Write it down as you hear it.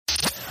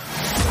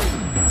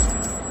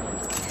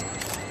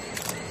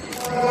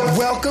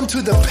Welcome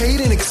to the Paid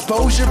in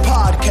Exposure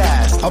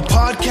Podcast, a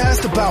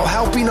podcast about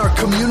helping our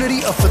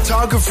community of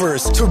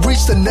photographers to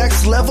reach the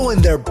next level in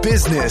their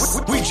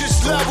business. We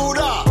just leveled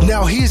up.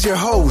 Now here's your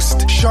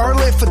host,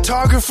 Charlotte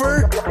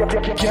photographer,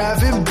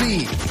 Gavin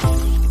B.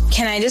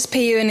 Can I just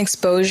pay you an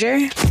exposure?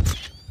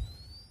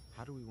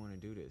 How do we want to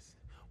do this?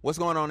 What's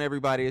going on,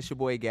 everybody? It's your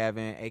boy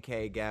Gavin,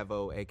 a.k.a.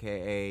 Gavo,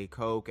 a.k.a.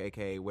 Coke,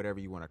 a.k.a.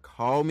 whatever you want to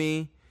call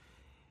me.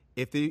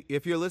 If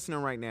you're listening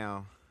right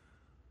now,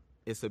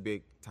 it's a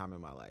big time in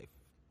my life.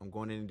 I'm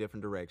going in a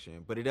different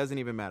direction, but it doesn't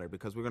even matter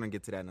because we're going to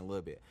get to that in a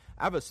little bit.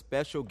 I have a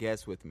special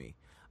guest with me.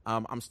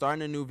 I'm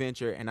starting a new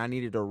venture, and I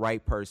needed the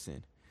right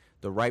person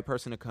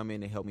to come in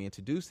to help me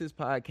introduce this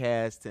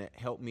podcast, to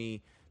help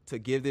me to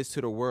give this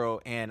to the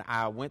world. And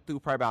I went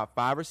through probably about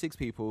 5 or 6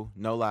 people,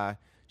 no lie.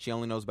 She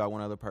only knows about one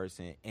other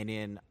person. And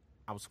then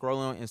I was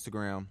scrolling on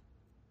Instagram.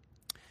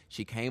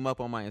 She came up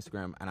on my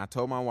Instagram, and I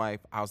told my wife,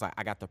 I was like,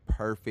 I got the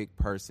perfect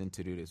person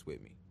to do this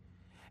with me.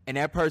 And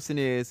that person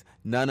is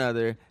none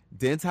other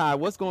than Ty.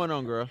 What's going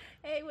on, girl?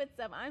 Hey, what's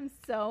up? I'm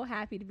so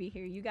happy to be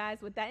here. You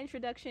guys, with that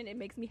introduction, it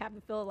makes me have to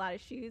fill a lot of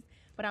shoes.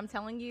 But I'm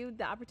telling you,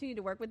 the opportunity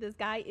to work with this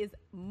guy is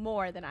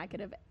more than I could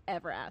have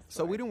ever asked for.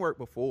 So we didn't work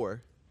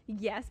before.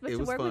 Yes, but It to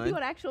was work fun. with you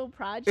on actual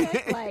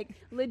projects, like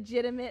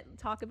legitimate,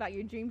 talk about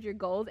your dreams, your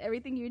goals,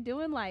 everything you're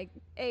doing, like,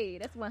 hey,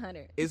 that's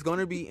 100. It's going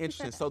to be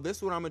interesting. So this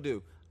is what I'm going to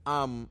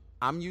do.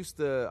 I'm used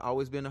to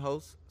always being a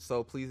host,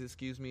 so please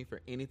excuse me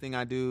for anything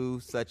I do,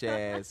 such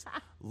as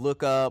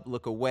look up,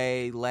 look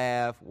away,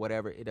 laugh,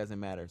 whatever. It doesn't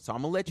matter. So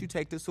I'm going to let you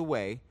take this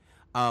away.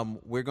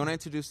 We're going to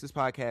introduce this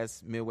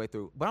podcast midway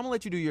through, but I'm going to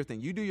let you do your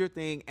thing. You do your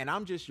thing, and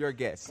I'm just your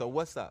guest. So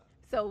what's up?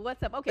 So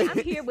what's up? Okay, I'm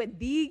here with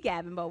the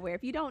Gavin Bower.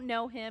 If you don't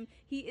know him,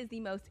 he is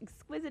the most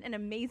exquisite and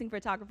amazing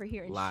photographer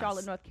here in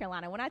Charlotte, North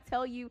Carolina. When I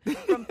tell you,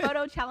 from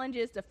photo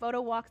challenges to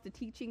photo walks to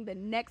teaching the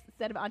next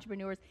set of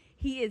entrepreneurs,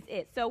 he is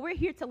it. So we're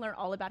here to learn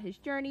all about his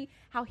journey,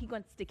 how he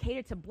wants to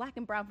cater to black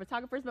and brown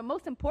photographers, but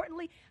most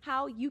importantly,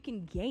 how you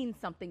can gain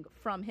something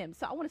from him.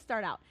 So I want to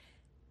start out.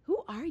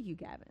 Who are you,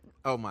 Gavin?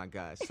 Oh, my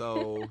gosh.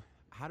 So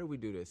how do we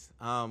do this?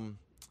 I'm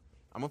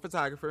a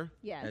photographer,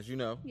 Yes. as you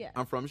know. Yes.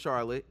 I'm from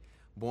Charlotte.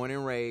 Born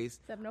and raised.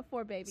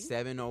 704, baby.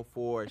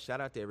 704. Shout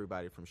out to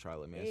everybody from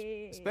Charlotte, man.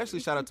 Hey. Especially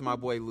shout out to my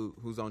boy Luke,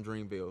 who's on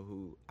Dreamville,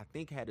 who I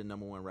think had the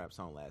 #1 rap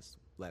song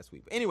last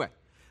week. But anyway,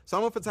 so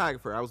I'm a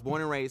photographer. I was born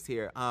and raised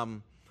here.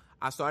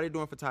 I started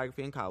doing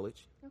photography in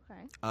college.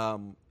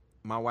 Okay.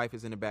 My wife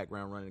is in the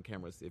background running the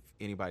cameras if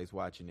anybody's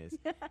watching this.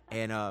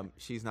 And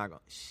she's not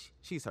going to,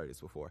 she's heard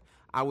this before.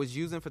 I was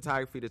using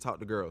photography to talk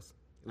to girls.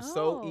 It was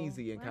so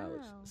easy in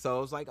college. So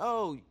it was like,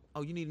 oh,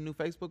 you need a new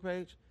Facebook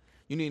page?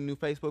 You need a new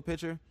Facebook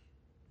picture?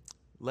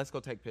 Let's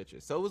go take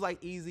pictures. So it was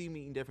like easy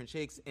meeting different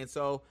chicks. And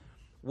so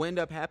what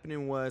ended up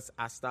happening was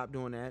I stopped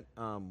doing that.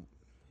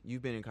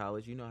 You've been in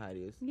college. You know how it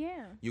is.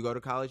 Yeah. You go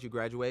to college, you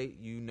graduate,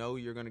 you know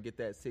you're going to get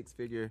that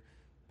 6-figure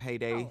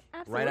payday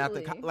absolutely. right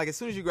after. Like as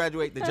soon as you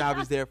graduate, the job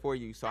is there for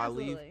you. So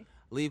Absolutely. I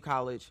leave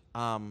college.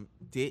 That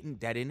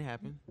didn't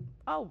happen.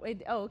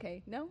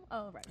 Okay. No?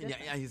 Oh, right.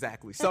 Yeah,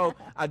 exactly. So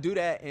I do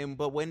that.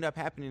 But what ended up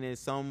happening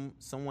is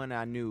someone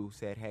I knew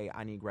said, hey,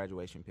 I need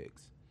graduation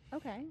pics.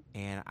 Okay.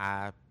 And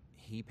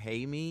he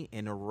paid me,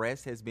 and the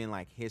rest has been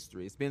like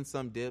history. It's been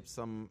some dips,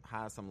 some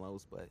highs, some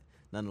lows, but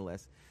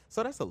nonetheless.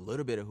 So that's a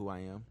little bit of who I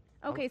am.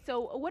 Okay,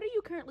 so what are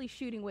you currently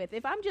shooting with?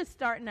 If I'm just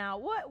starting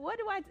out, what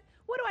do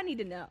I need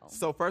to know?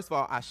 So first of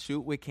all, I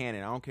shoot with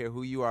Canon. I don't care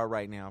who you are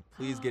right now.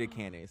 Please get a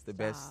Canon. It's the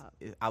best.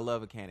 I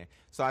love a Canon.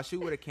 So I shoot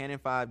with a Canon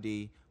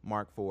 5D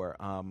Mark IV.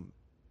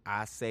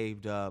 I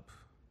saved up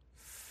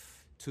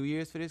 2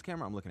 years for this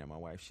camera. I'm looking at my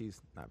wife. She's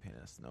not paying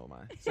us no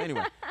mind. So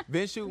anyway,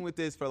 been shooting with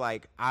this for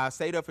I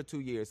stayed up for 2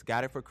 years.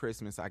 Got it for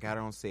Christmas. I got it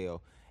on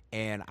sale,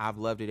 and I've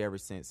loved it ever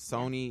since.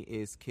 Sony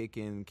is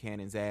kicking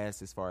Canon's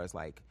ass as far as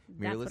mirrorless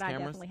That's what cameras. I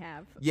definitely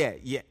have.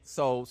 Yeah.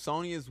 So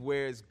Sony is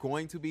where it's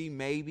going to be.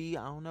 Maybe,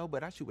 I don't know,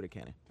 but I shoot with a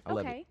Canon. I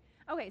love it.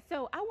 Okay,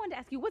 so I wanted to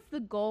ask you, what's the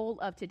goal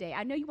of today?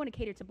 I know you want to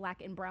cater to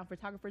black and brown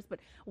photographers, but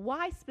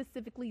why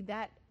specifically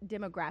that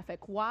demographic?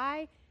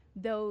 Why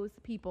those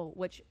people?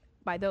 Which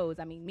by those,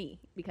 I mean me,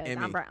 because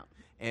I'm brown.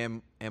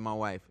 And my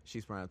wife,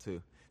 she's brown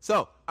too.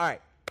 So, all right,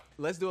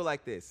 let's do it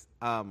like this.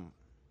 I'm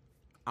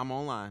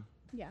online.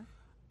 Yeah.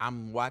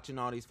 I'm watching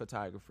all these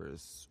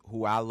photographers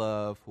who I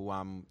love, who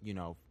I'm,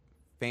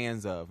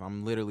 fans of.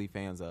 I'm literally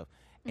fans of.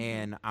 Mm-hmm.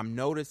 And I'm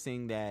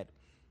noticing that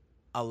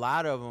a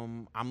lot of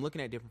them, I'm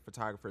looking at different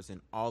photographers, and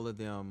all of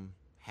them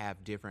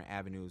have different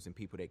avenues and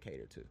people they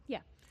cater to. Yeah.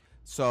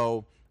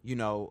 So,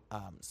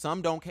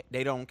 some don't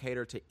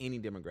cater to any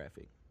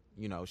demographic.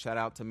 Shout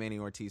out to Manny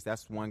Ortiz.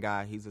 That's one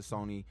guy. He's a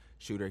Sony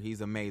shooter.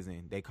 He's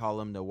amazing. They call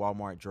him the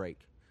Walmart Drake.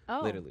 Oh,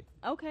 literally.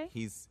 Okay.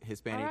 He's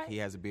Hispanic. Right. He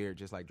has a beard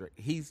just like Drake.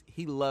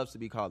 He loves to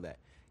be called that.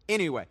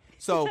 Anyway,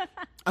 so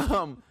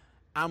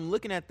I'm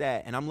looking at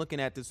that, and I'm looking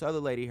at this other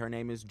lady. Her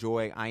name is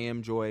Joy. I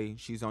Am Joy.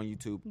 She's on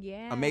YouTube.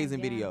 Yeah.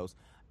 Amazing videos.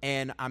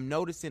 And I'm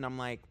noticing, I'm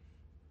like,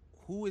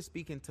 who is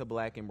speaking to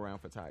black and brown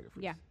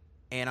photographers? Yeah.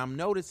 And I'm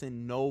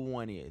noticing no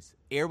one is.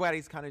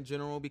 Everybody's kind of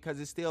general because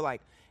it's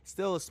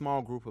still a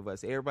small group of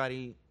us.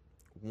 Everybody,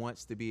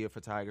 wants to be a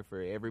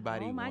photographer.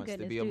 Everybody Oh, my wants to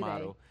goodness, be a do they?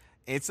 model.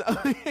 And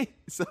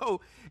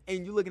so,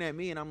 and you looking at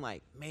me and I'm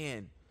like,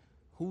 man,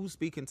 who's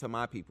speaking to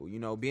my people? You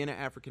know, being an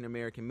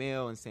African-American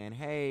male and saying,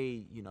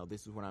 hey, you know,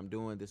 this is what I'm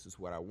doing. This is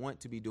what I want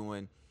to be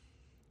doing.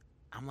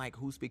 I'm like,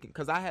 who's speaking?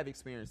 Because I have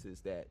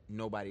experiences that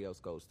nobody else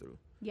goes through.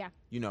 Yeah.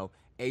 You know,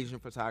 Asian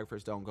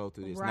photographers don't go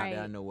through this, not Right.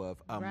 that I know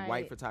of. Right.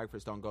 White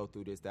photographers don't go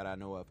through this that I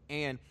know of.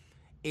 And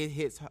it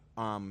hits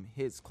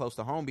close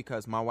to home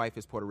because my wife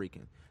is Puerto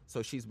Rican.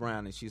 So she's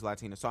brown and she's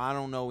Latina. So I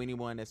don't know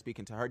anyone that's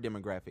speaking to her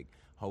demographic.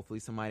 Hopefully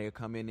somebody will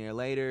come in there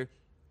later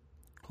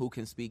who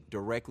can speak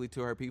directly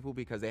to her people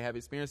because they have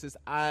experiences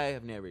I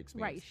have never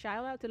experienced. Right.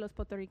 Shout out to los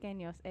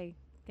puertorriqueños. Hey,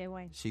 qué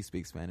bueno. She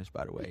speaks Spanish,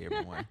 by the way,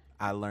 everyone.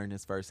 I learned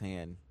this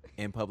firsthand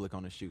in public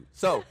on a shoot.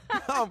 So,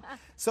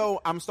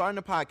 so I'm starting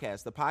a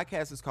podcast. The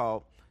podcast is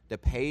called The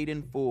Paid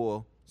in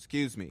Full.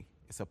 Excuse me.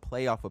 It's a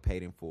play off of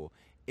Paid in Full.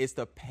 It's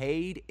the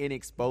Paid in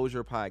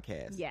Exposure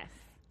podcast. Yes.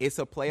 It's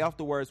a play off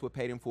the words with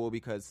Paid in Full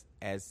because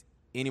as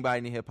anybody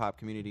in the hip hop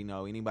community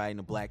know, anybody in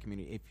the black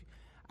community,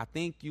 I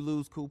think you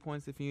lose cool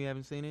points if you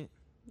haven't seen it.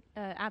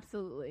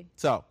 Absolutely.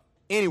 So,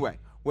 anyway,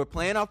 we're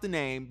playing off the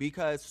name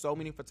because so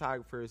many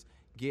photographers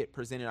get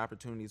presented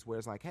opportunities where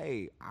it's like,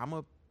 hey, I'm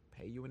going to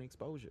pay you an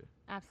exposure.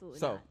 Absolutely.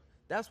 So, not.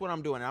 that's what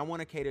I'm doing. And I want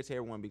to cater to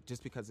everyone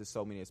just because there's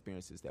so many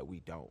experiences that we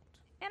don't.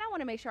 And I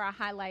want to make sure I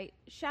highlight,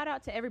 shout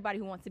out to everybody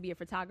who wants to be a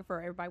photographer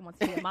or everybody wants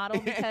to be a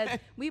model because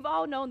we've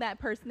all known that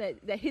person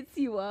that hits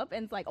you up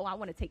and it's like, oh, I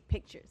want to take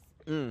pictures.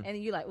 And then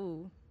you're like,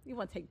 ooh, you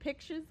want to take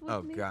pictures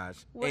with me? Oh,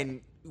 gosh. What?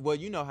 And, well,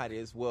 you know how it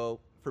is. Well,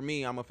 for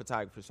me, I'm a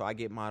photographer, so I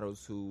get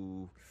models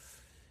who,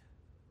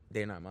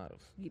 they're not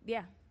models.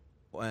 Yeah.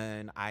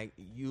 And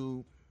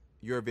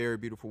you're a very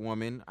beautiful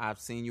woman. I've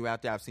seen you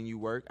out there. I've seen you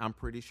work. I'm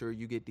pretty sure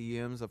you get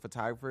DMs of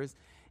photographers,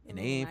 and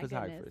they ain't my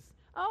photographers. Goodness.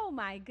 Oh,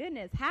 my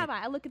goodness. Have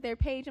I look at their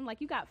page. I'm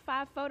like, you got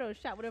 5 photos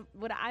shot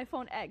with an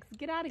iPhone X.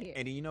 Get out of here.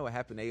 And then you know what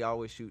happened? They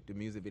always shoot the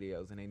music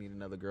videos, and they need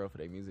another girl for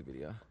their music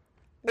video.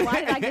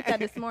 Why did I get that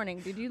this morning?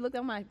 Did you look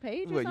on my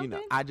page or Well, something? you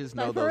know, I just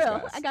know like, those for real,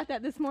 guys. I got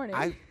that this morning.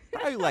 I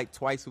probably like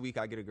twice a week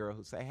I get a girl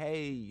who say,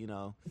 hey, you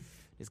know,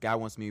 this guy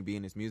wants me to be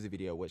in this music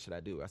video. What should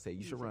I do? I say,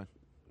 you should run.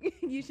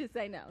 You should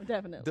say no,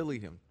 definitely.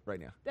 Delete him right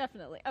now.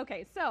 Definitely.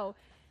 Okay, so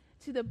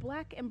to the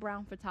black and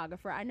brown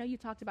photographer, I know you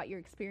talked about your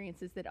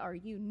experiences that are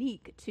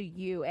unique to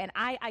you, and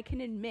I can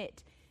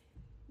admit,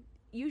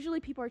 usually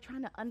people are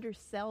trying to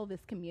undersell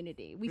this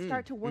community. We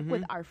start to work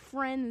with our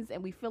friends,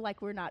 and we feel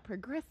like we're not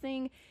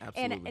progressing.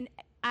 Absolutely. And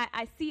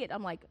I see it.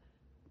 I'm like,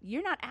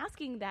 you're not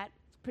asking that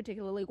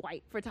particularly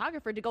white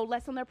photographer to go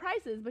less on their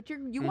prices, but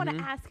you want to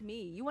ask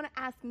me. You want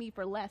to ask me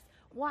for less.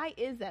 Why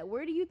is that?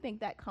 Where do you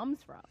think that comes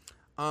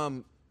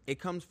from? It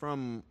comes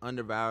from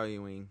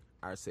undervaluing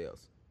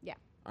ourselves. Yeah.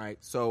 All right.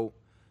 So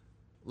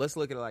let's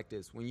look at it like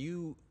this.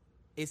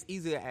 It's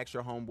easy to ask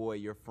your homeboy,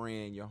 your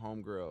friend, your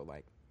homegirl,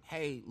 like,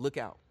 hey, look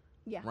out.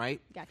 Yeah. Right?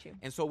 Got you.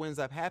 And so what ends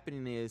up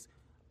happening is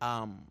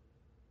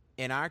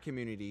in our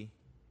community,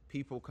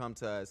 people come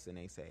to us and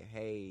they say,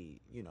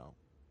 hey, you know,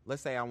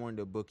 let's say I wanted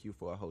to book you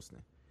for a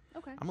hosting.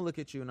 Okay. I'm going to look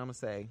at you and I'm going to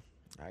say,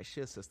 all right,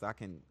 shit, sister,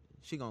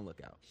 she going to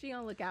look out. She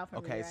gonna look out for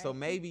me, Okay, right? so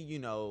maybe, you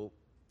know,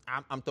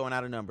 I'm throwing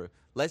out a number.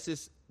 Let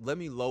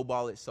me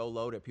lowball it so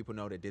low that people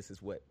know that this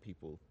is what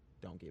people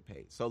don't get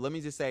paid. So let me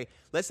just say,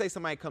 let's say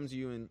somebody comes to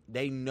you and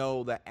they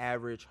know the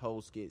average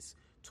host gets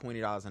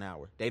 $20 an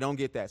hour. They don't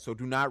get that. So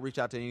do not reach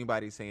out to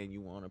anybody saying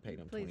you want to pay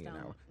them Please $20 an don't.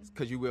 hour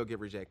because you will get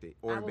rejected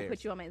or I will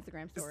embarrassed. put you on my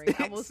Instagram story.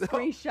 I will So-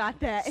 screenshot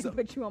that and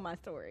put you on my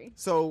story.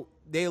 So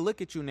they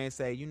look at you and they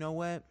say, you know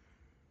what?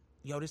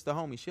 Yo, this the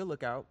homie. She'll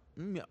look out.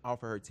 Let me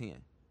offer her 10.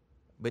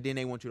 But then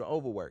they want you to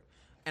overwork.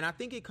 And I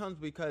think it comes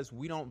because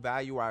we don't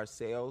value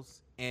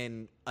ourselves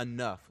and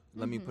enough.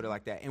 Let me put it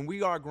like that. And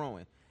we are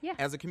growing. Yeah.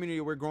 As a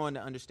community, we're growing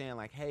to understand,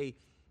 like, hey,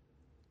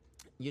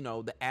 you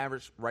know, the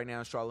average right now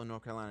in Charlotte,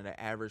 North Carolina, the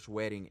average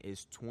wedding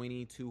is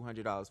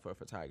 $2,200 for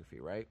photography,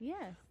 right?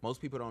 Yes.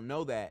 Most people don't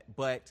know that,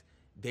 but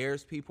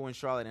there's people in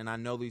Charlotte, and I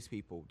know these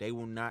people. They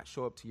will not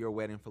show up to your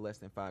wedding for less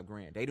than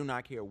 $5,000. They do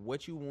not care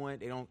what you want.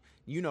 They don't,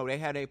 you know, they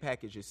have their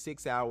packages,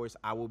 6 hours.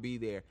 I will be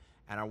there,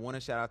 and I want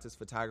to shout out this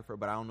photographer,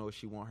 but I don't know if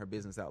she want her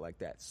business out like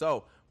that.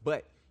 So,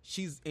 but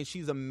she's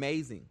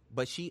amazing,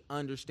 but she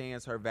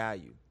understands her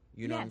value.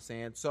 You know what I'm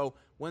saying? So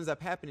what ends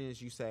up happening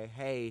is you say,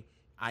 hey,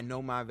 I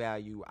know my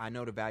value. I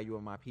know the value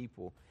of my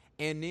people.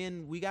 And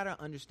then we got to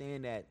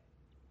understand that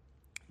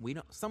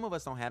some of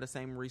us don't have the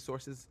same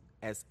resources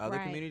as other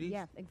communities.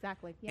 Yeah,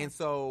 exactly. Yeah. And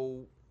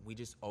so we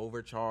just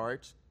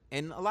overcharge.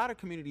 And a lot of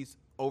communities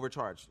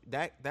overcharge.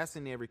 That's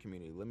in every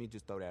community. Let me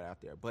just throw that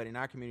out there. But in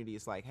our community,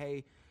 it's like,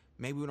 hey,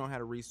 maybe we don't have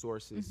the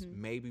resources.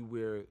 Maybe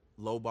we're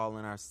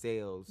lowballing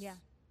ourselves. Yeah.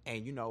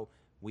 And, you know,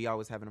 we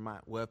always have in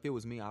mind, well, if it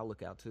was me, I'll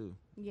look out too.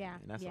 Yeah.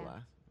 And that's a lie.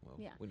 Well,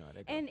 Yeah. we know how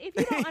that goes. And if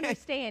you don't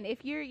understand,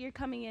 if you're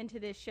coming into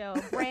this show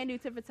brand new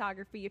to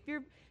photography, if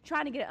you're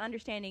trying to get an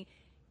understanding,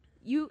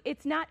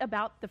 it's not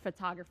about the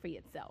photography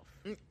itself.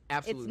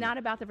 Absolutely. It's not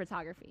about the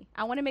photography.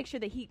 I want to make sure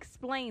that he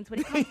explains when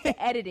it comes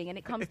to editing and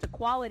it comes to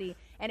quality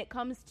and it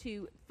comes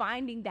to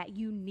finding that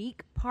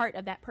unique part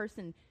of that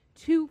person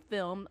to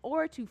film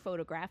or to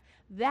photograph,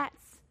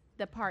 that's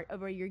the part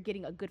of where you're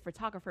getting a good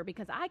photographer,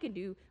 because I can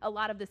do a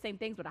lot of the same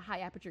things with a high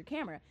aperture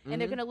camera and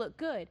they're going to look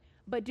good.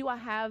 But do I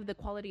have the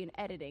quality in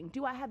editing?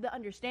 Do I have the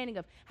understanding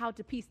of how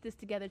to piece this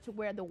together to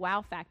where the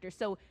wow factor?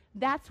 So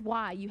that's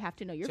why you have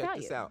to know your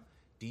value. Check this out.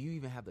 Do you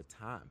even have the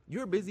time?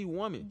 You're a busy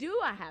woman. Do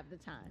I have the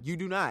time? You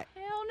do not.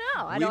 Hell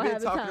no, I don't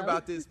have the time. We've been talking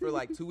about this for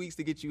like 2 weeks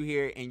to get you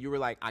here, and you were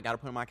like, I got to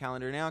put in my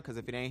calendar now, because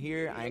if it ain't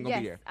here, I ain't going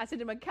to be there. I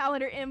sent him a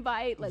calendar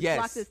invite. Let's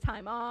block this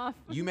time off.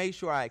 You made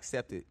sure I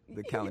accepted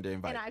the calendar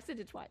invite. And I sent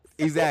it twice.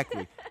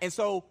 Exactly. And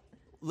so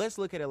let's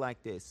look at it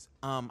like this.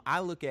 I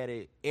look at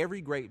it,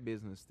 every great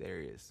business there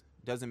is,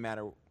 doesn't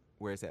matter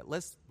where it's at.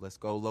 Let's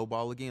go low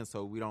ball again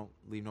so we don't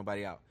leave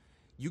nobody out.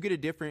 You get a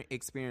different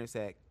experience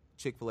at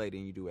Chick-fil-A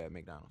than you do at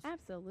McDonald's.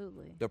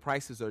 Absolutely. The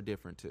prices are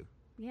different too.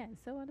 Yeah, and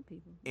so are the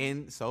people.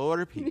 And so are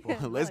the people.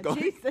 Let's go.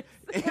 Jesus.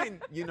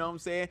 And, you know what I'm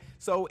saying?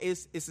 So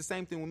it's the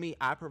same thing with me.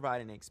 I provide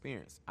an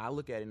experience. I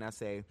look at it and I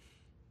say,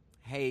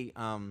 hey,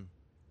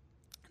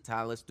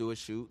 Ty, let's do a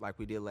shoot like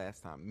we did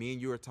last time. Me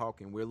and you are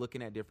talking. We're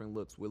looking at different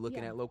looks. We're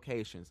looking at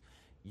locations.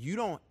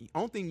 The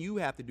only thing you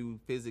have to do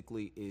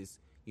physically is,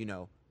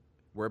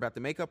 worry about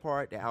the makeup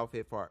part, the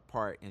outfit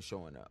part, and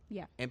showing up.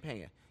 Yeah. And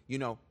paying.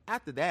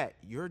 After that,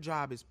 your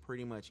job is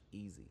pretty much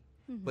easy.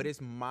 Mm-hmm. But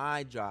it's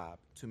my job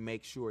to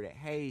make sure that,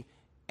 hey,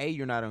 A,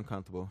 you're not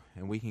uncomfortable,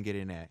 and we can get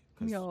in that.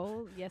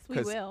 Yes,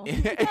 we will.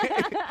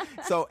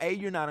 So, A,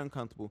 you're not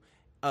uncomfortable.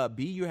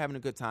 B, you're having a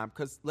good time.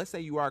 Because let's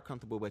say you are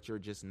comfortable, but you're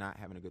just not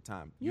having a good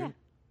time. Yeah.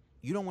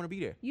 You don't want to be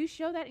there. You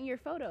show that in your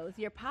photos,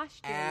 your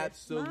posture,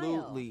 Absolutely.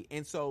 your smile.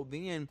 And so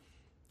then,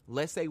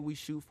 let's say we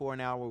shoot for an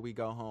hour, we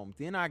go home.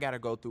 Then I got to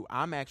go through.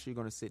 I'm actually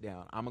going to sit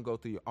down. I'm going to go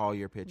through all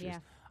your pictures.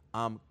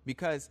 Yeah.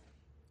 Because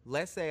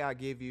let's say I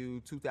give you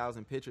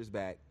 2,000 pictures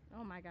back.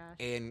 Oh, my gosh.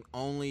 And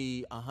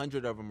only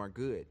 100 of them are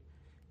good.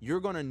 You're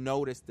going to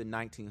notice the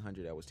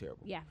 1,900 that was terrible.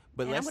 Yeah.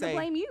 But and I'm going to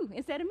blame you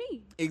instead of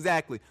me.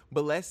 Exactly.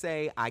 But let's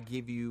say I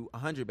give you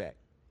 100 back.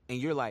 And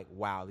you're like,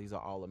 wow, these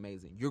are all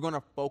amazing. You're going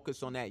to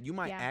focus on that. You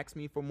might ask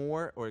me for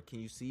more, or can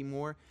you see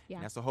more? Yeah.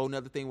 And that's a whole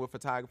nother thing with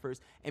photographers.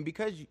 And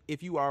because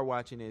if you are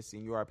watching this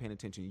and you are paying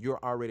attention, you're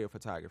already a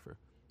photographer,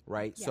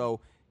 right? Yeah.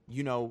 So,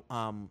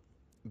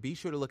 be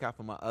sure to look out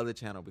for my other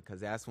channel, because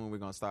that's when we're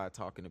going to start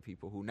talking to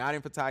people who not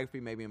in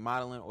photography, maybe in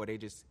modeling, or they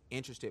just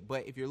interested.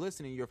 But if you're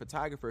listening, you're a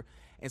photographer.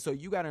 And so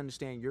you got to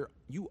understand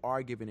you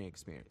are giving an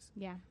experience.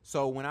 Yeah.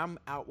 So when I'm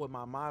out with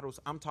my models,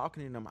 I'm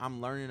talking to them. I'm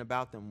learning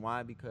about them.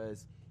 Why?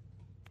 Because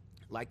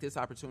like this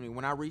opportunity,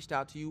 when I reached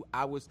out to you,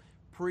 I was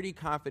pretty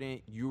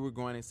confident you were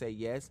going to say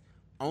yes.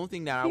 Only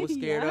thing that I was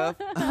scared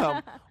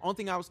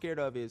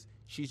of is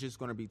she's just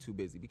going to be too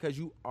busy, because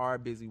you are a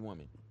busy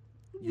woman.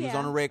 You was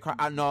on a red car.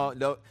 I know.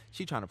 No,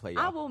 she trying to play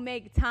y'all. I will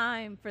make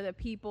time for the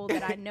people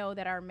that I know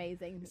that are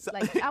amazing.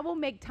 I will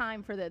make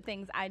time for the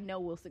things I know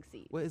will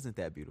succeed. Well, isn't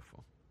that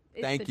beautiful?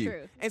 It's Thank the you.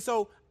 Truth. And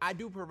so I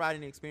do provide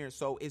an experience.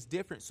 So it's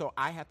different. So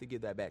I have to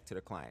give that back to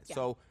the client. Yeah.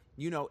 So,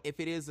 if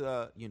it is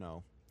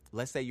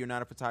let's say you're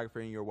not a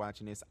photographer and you're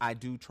watching this, I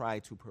do try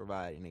to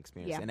provide an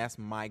experience. Yeah. And that's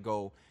my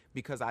goal,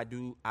 because I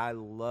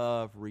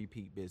love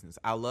repeat business.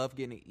 I love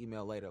getting an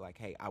email later like,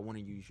 hey, I want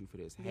to use you for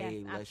this.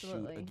 Hey, let's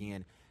shoot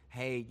again.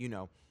 Hey,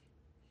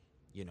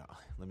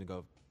 let me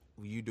go.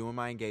 You doing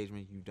my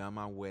engagement. You done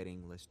my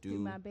wedding. Let's do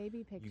my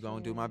baby pictures. You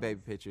going to do my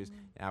baby pictures. Mm-hmm.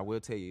 And I will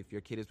tell you, if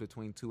your kid is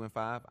between 2 and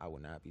 5, I will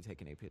not be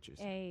taking their pictures.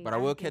 Hey, but I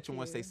will catch them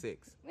once they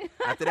 6.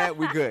 After that,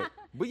 we're good.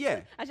 But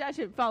yeah. I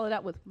should follow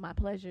that with my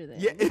pleasure then.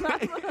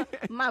 Yeah.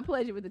 My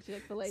pleasure with the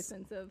Chick-fil-A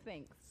sense of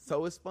thanks.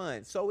 So it's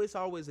fun. So it's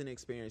always an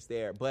experience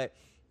there. But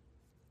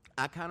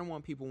I kind of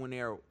want people, when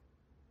they're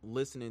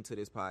listening to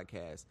this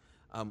podcast,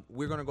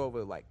 we're going to go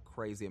over like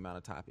crazy amount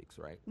of topics,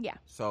 right? Yeah.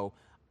 So,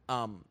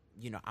 I'm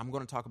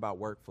going to talk about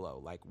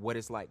workflow, like what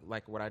it's like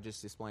what I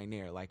just explained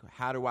there. Like,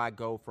 how do I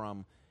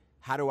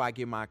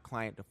give my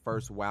client the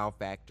first wow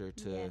factor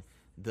to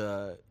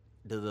the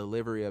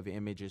delivery of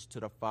images, to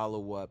the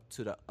follow up,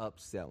 to the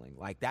upselling?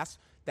 Like that's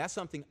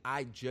something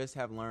I just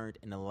have learned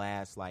in the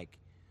last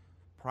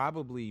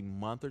probably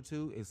month or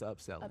two is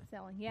upselling.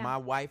 Upselling, yeah. My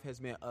wife has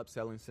been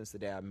upselling since the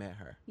day I met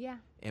her. Yeah.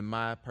 In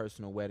my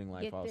personal wedding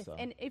life also.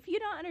 And if you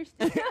don't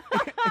understand,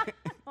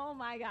 oh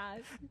my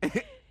gosh.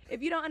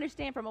 If you don't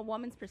understand from a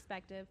woman's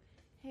perspective,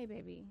 hey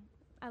baby,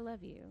 I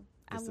love you.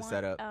 It's the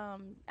setup.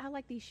 I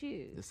like these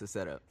shoes. It's the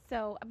setup.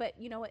 So, but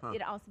you know what?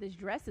 It also, this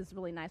dress is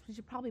really nice. We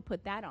should probably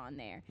put that on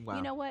there. Wow.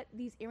 You know what?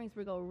 These earrings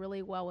would go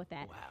really well with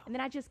that. Wow. And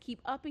then I just keep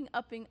upping.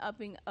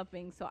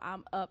 So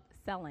I'm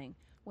upselling.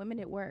 Women,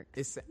 it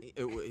works.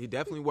 It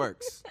definitely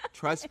works.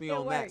 Trust me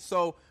on that.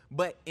 So,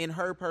 but in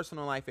her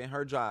personal life, in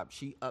her job,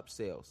 she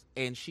upsells,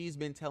 and she's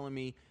been telling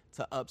me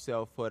to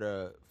upsell for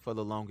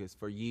the longest,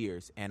 for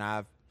years. And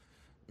I'm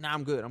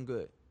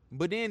good.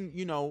 But then,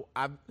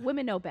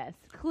 women know best.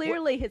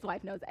 Clearly, his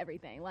wife knows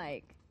everything.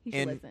 Like, he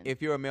should listen.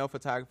 If you're a male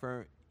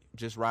photographer,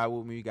 just ride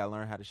with me. You got to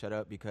learn how to shut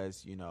up,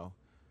 because,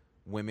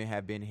 women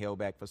have been held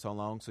back for so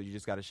long. So you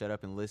just got to shut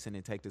up and listen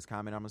and take this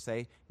comment I'm going to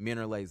say. Men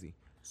are lazy.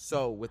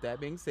 So with that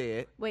being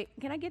said, wait,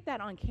 can I get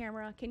that on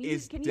camera? Can you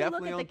It's look at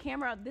definitely the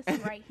camera of this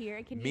one right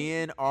here? Can you?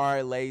 men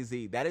are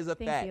lazy. That is a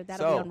Thank fact. you.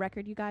 That'll be on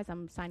record, you guys.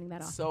 I'm signing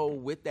that off. So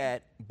with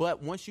that,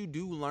 but once you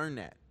do learn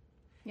that,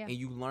 Yeah. and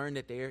you learn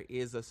that there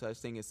is a such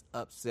thing as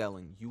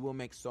upselling, you will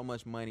make so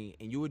much money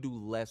and you will do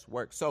less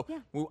work. So Yeah.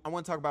 I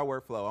want to talk about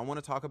workflow. I want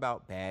to talk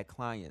about bad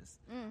clients.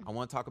 I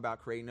want to talk about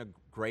creating a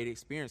great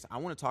experience. I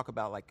want to talk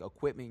about like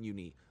equipment you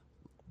need.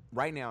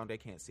 Right now, they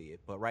can't see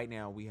it, but right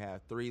now we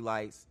have 3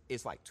 lights.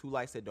 It's like 2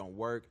 lights that don't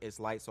work. It's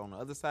lights on the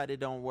other side that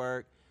don't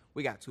work.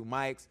 We got 2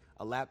 mics,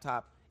 a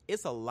laptop.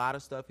 It's a lot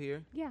of stuff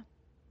here Yeah.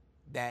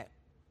 that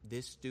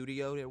this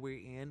studio that we're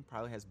in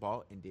probably has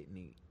bought and didn't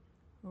need.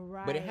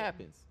 Right. But it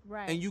happens.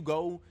 Right. And you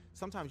go,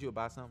 sometimes you'll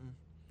buy something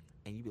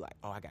and you be like,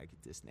 oh, I got to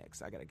get this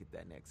next. I got to get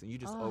that next. And you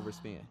just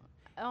overspend.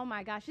 Oh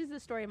my gosh, this is the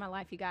story of my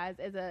life, you guys.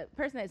 As a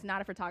person that's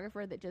not a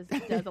photographer that just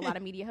does a lot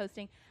of media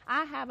hosting,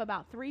 I have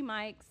about 3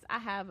 mics. I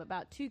have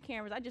about 2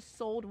 cameras. I just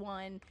sold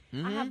one.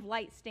 I have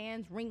light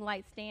stands, ring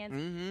light stands,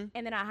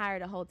 and then I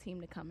hired a whole team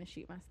to come and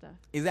shoot my stuff.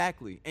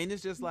 Exactly. And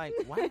it's just like,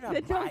 why did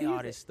I buy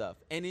all this stuff?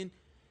 And then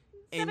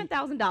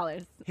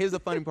 $7,000. here's the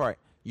funny part.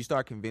 You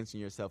start convincing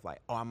yourself like,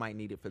 oh, I might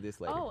need it for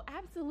this later. Oh,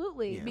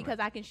 absolutely. Yeah, because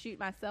I can shoot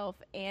myself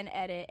and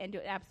edit and do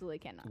it. Absolutely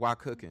cannot. While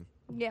cooking.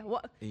 Yeah,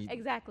 well, And you-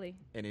 exactly.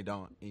 And it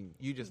don't. And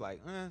you just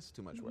like, it's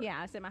too much work. Yeah,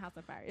 I set my house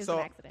on fire. It's So,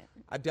 an accident.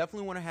 I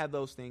definitely want to have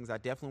those things. I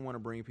definitely want to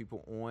bring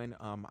people on.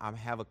 I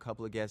have a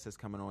couple of guests that's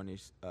coming on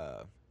this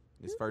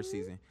first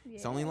season.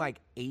 It's only Yeah.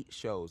 like 8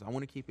 shows. I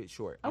want to keep it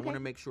short. I Okay. want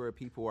to make sure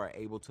people are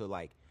able to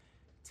like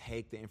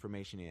take the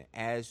information in.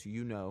 As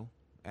you know,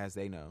 as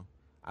they know,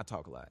 I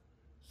talk a lot.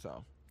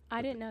 So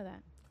I didn't know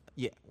that.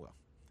 yeah, well,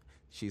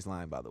 she's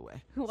lying, by the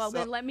way. Well, So-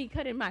 then let me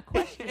cut in my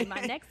question,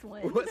 my next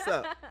one. What's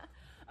up?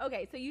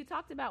 Okay, so you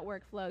talked about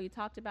workflow. You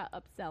talked about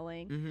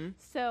upselling. Mm-hmm.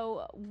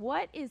 So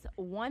what is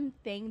one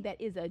thing that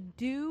is a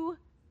do,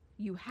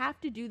 you have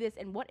to do this,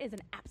 and what is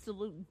an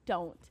absolute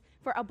don't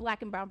for a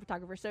black and brown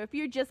photographer? So if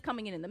you're just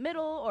coming in the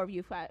middle, or if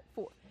you fast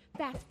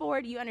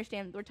forward, you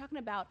understand. We're talking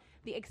about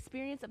the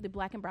experience of the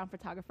black and brown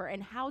photographer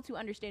and how to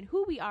understand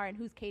who we are and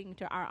who's catering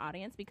to our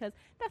audience, because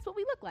that's what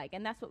we look like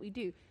and that's what we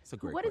do. It's a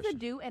great What is a question.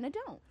 do and a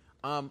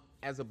don't?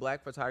 As a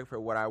black photographer,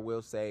 what I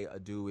will say a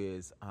do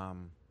is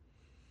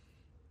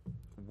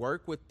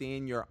work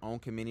within your own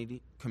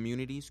community,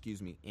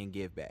 and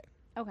give back.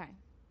 Okay.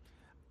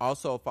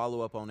 Also,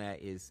 follow up on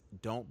that is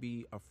don't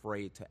be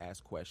afraid to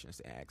ask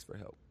questions and ask for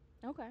help.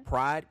 Okay.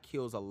 Pride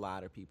kills a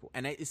lot of people,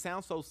 and it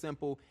sounds so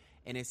simple,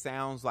 and it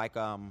sounds like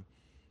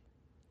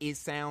it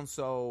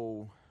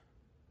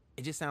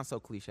just sounds so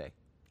cliche.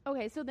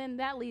 Okay, so then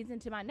that leads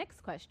into my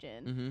next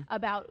question Mm-hmm.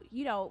 about,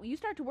 you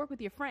start to work with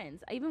your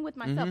friends. Even with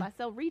myself, I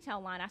sell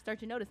retail line. I start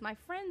to notice my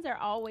friends are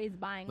always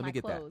buying Let me my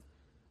get that. clothes.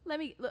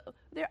 Look,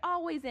 they're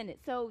always in it.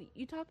 So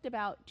you talked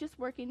about just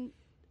working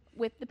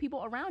with the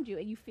people around you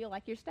and you feel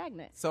like you're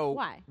stagnant. So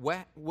why?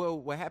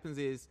 What happens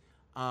is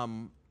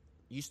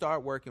you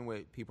start working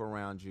with people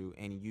around you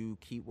and you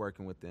keep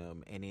working with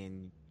them, and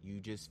then you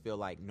just feel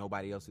like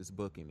nobody else is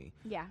booking me.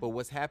 Yeah. But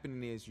what's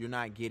happening is you're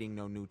not getting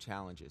no new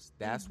challenges.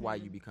 That's why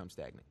you become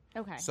stagnant.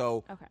 Okay.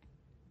 So Okay.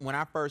 when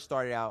I first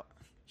started out,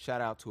 shout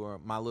out to her,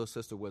 my little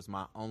sister was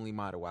my only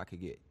model I could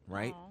get,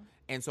 right? Aw.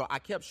 And so I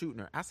kept shooting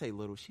her. I say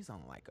little, she's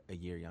only like a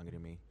year younger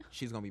than me.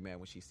 She's going to be mad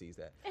when she sees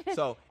that.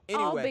 So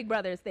anyway. All big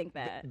brothers think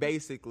that.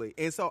 Basically.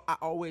 And so I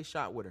always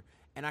shot with her.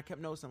 And I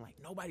kept noticing, like,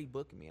 nobody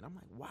booking me. And I'm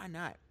like, why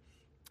not?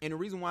 And the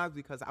reason why is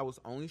because I was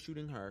only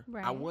shooting her.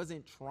 Right. I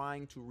wasn't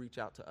trying to reach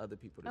out to other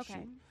people to Okay.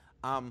 shoot.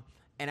 And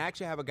I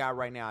actually have a guy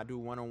right now. I do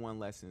one-on-one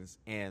lessons.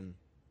 And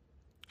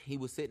he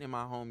was sitting in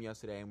my home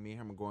yesterday, and me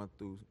and him are going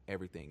through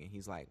everything. And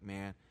he's like,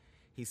 man,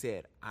 he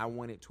said, I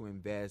wanted to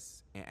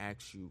invest and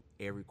ask you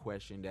every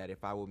question that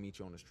if I would meet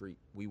you on the street,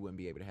 we wouldn't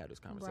be able to have this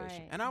conversation.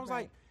 Right, And I was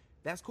right. like,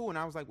 that's cool. And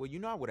I was like, well,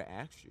 I would have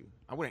asked you.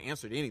 I would have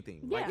answered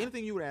anything. Like, Yeah.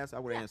 anything you would have asked, I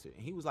would have answered.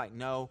 And he was like,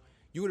 no,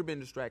 you would have been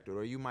distracted,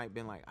 or you might have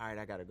been like, all right,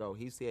 I got to go.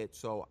 He said,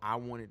 so I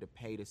wanted to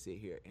pay to sit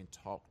here and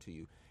talk to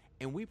you.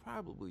 And we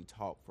probably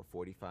talked for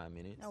 45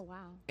 minutes. Oh,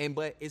 wow.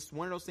 But it's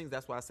one of those things.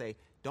 That's why I say,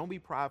 don't be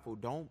prideful.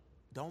 Don't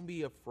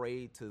be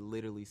afraid to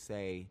literally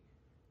say,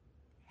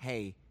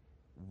 hey,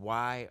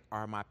 why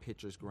are my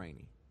pictures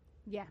grainy?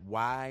 Yeah.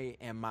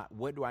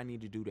 What do I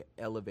need to do to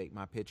elevate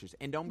my pictures?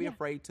 And don't be Yeah.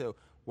 afraid to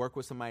work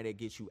with somebody that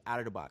gets you out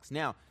of the box.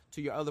 Now,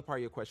 to your other part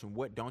of your question,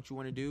 what don't you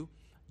want to do?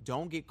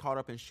 Don't get caught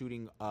up in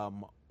shooting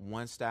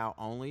one style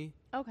only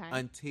Okay.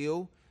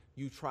 until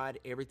you tried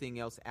everything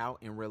else out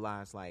and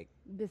realize, like,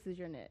 This is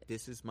your niche.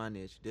 this is my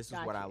niche. This is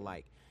Got what I you.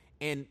 like.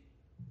 And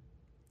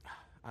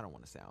I don't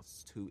want to sound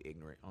too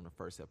ignorant on the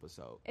first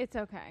episode. It's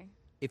okay.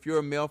 If you're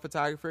a male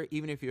photographer,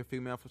 even if you're a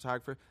female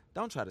photographer,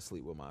 don't try to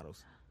sleep with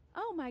models.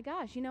 Oh my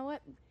gosh! You know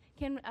what?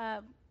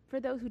 For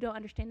those who don't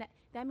understand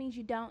that means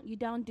you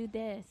don't do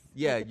this.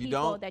 Yeah, with the you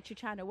people don't- that you're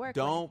trying to work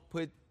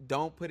with.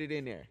 Don't put it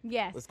in there.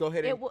 Yes. Let's go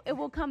ahead and it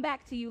will come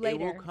back to you It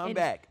later. will come and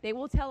back. They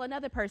will tell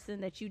another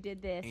person that you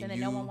did this, And and then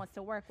no you- one wants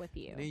to work with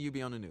you. then you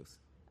be on the news.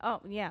 Oh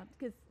yeah,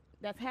 because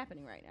that's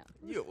happening right now.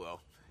 Yeah,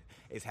 well,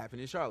 It's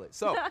happening in Charlotte.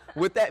 So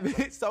with that,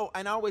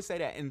 and I always say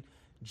that, and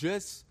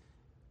just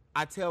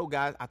I told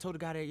the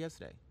guy there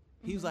yesterday.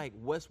 He was like,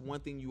 "What's one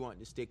thing you want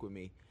to stick with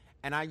me?"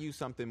 And I use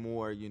something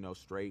more,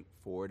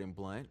 straightforward and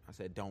blunt. I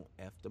said, "Don't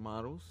F the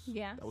models."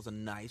 Yeah, that was a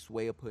nice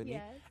way of putting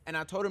it. And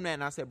I told him that,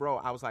 and I said, "Bro,"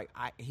 I was like,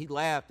 he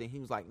laughed, and he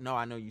was like, "No,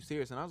 I know you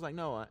serious." And I was like,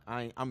 "No,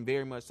 I'm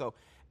very much so."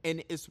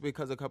 And it's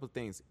because of a couple of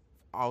things.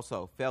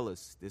 Also,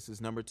 fellas, this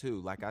is number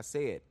 2. Like I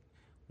said,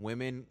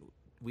 women,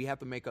 we have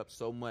to make up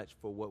so much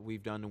for what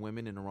we've done to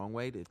women in the wrong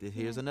way.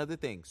 Here's another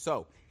thing.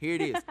 So here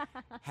it is.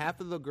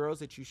 Half of the girls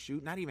that you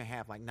shoot, not even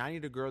half, like 90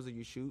 of the girls that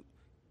you shoot,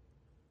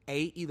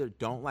 either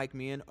don't like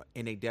men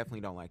and they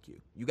definitely don't like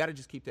you. You got to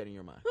just keep that in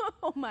your mind.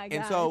 Oh my gosh.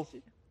 And so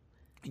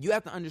you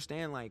have to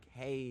understand, like,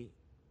 hey,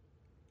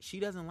 she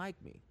doesn't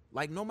like me.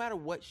 Like, no matter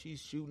what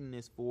she's shooting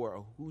this for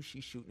or who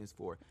she's shooting this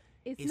for,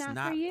 it's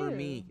not for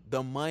me.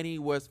 The money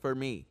was for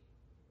me.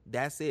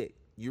 That's it.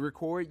 You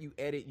record, you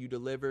edit, you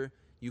deliver,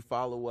 you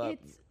follow up.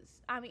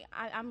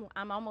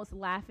 I'm almost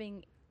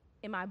laughing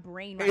in my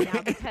brain right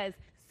now because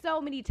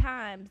so many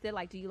times they're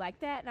like, "Do you like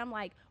that?" And I'm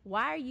like,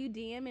 "Why are you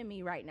DMing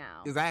me right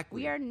now?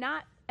 Exactly. We are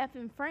not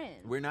effing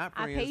friends. We're not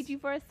friends. I paid you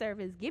for a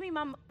service. Give me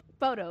my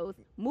photos.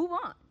 Move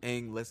on.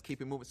 And let's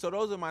keep it moving." So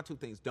those are my 2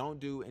 things. Don't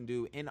do and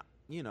do. And,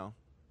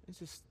 it's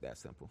just that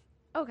simple.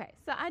 Okay,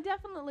 so I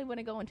definitely want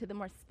to go into the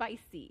more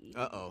spicy,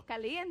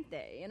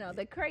 caliente,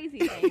 the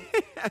crazy thing.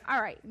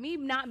 All right, me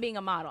not being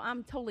a model,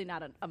 I'm totally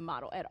not a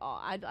model at all.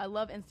 I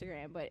love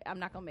Instagram, but I'm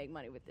not going to make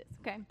money with this,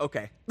 okay?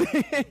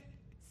 Okay.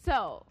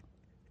 So,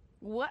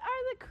 what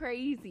are the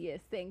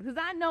craziest things?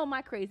 Because I know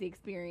my crazy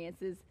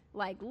experiences,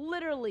 like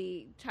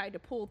literally tried to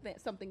pull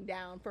something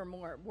down for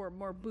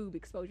more boob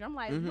exposure. I'm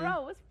like,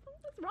 bro, what's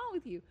wrong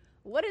with you?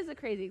 What is the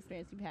crazy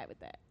experience you've had with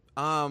that?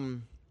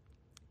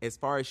 As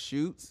far as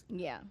shoots,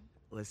 yeah.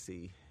 Let's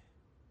see.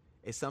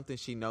 It's something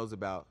she knows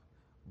about,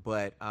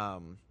 but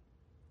I'm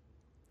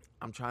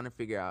trying to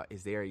figure out,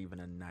 is there even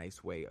a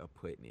nice way of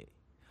putting it?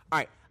 All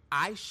right,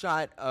 I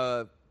shot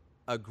a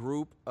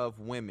group of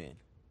women,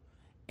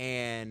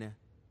 and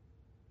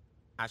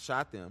I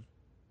shot them,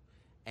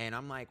 and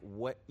I'm like,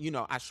 what?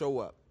 I show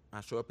up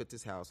at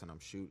this house, and I'm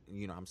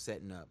shooting, I'm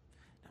setting up.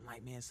 I'm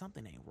like, man,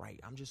 something ain't right.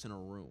 I'm just in a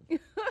room.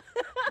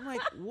 I'm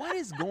like, what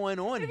is going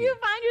on here? If you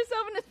find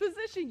yourself in this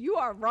position, you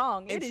are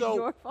wrong. It is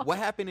your fault. What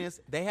happened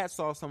is they had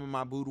saw some of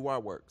my boudoir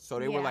work. So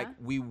they were like,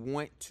 we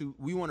want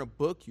to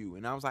book you.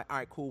 And I was like, all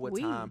right, cool. What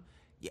time?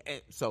 Yeah.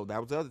 So that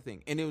was the other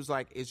thing. And it was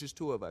like, it's just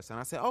 2 of us. And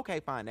I said, okay,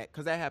 fine.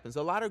 Because that happens.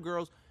 A lot of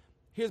girls,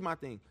 here's my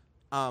thing.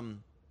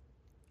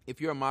 If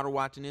you're a model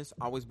watching this,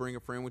 always bring a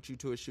friend with you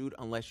to a shoot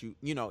unless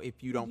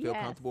if you don't feel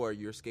comfortable or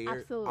you're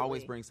scared,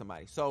 always bring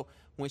somebody. So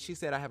when she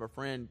said I have a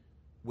friend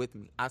with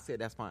me, I said,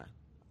 that's fine.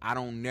 I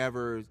don't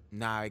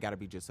it got to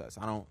be just us.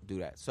 I don't do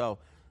that. So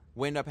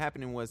what ended up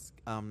happening was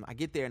I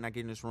get there and I get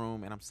in this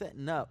room and I'm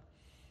setting up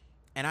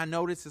and I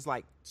notice it's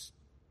like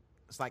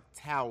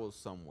towels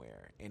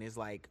somewhere and it's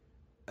like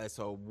it's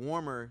a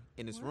warmer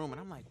in this room and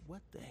I'm like,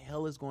 what the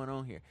hell is going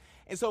on here?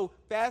 And so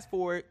fast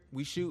forward,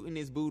 we shoot in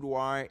this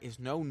boudoir. It's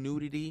no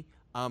nudity.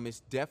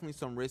 It's definitely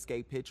some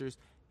risque pictures.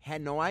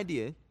 Had no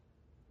idea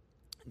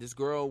this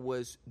girl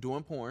was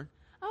doing porn.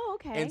 Oh,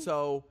 okay. And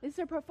so it's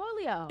her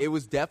portfolio. It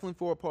was definitely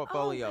for a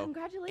portfolio. Oh,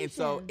 congratulations.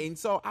 And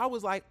so I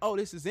was like, oh,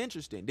 this is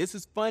interesting. This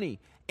is funny.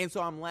 And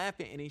so I'm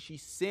laughing. And then she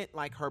sent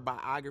like her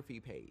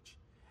biography page.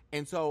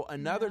 And so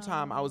another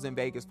time I was in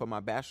Vegas for my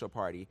bachelor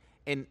party.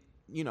 And,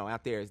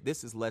 out there,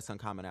 this is less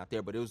uncommon out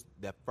there, but it was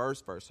the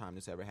first time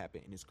this ever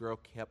happened. And this girl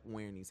kept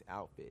wearing these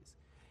outfits.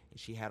 And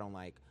she had on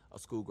like a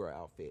schoolgirl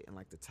outfit and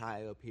like the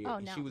tie up here. Oh,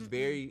 and no. she was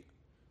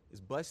is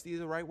busty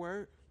the right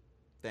word?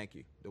 Thank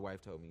you. The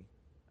wife told me.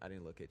 I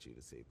didn't look at you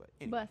to see, but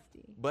anyway.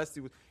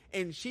 Busty was,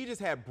 and she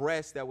just had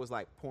breasts that was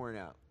like pouring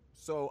out.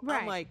 So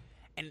I'm like,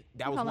 and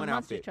that was one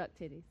outfit. Truck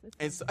titties.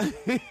 And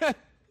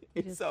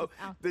so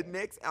the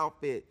next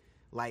outfit,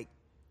 like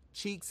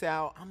cheeks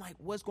out. I'm like,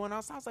 what's going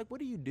on? So I was like, what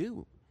do you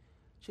do?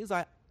 She's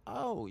like,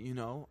 oh,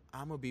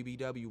 I'm a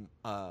BBW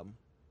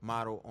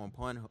model on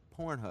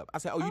Pornhub. I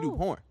said, oh, you do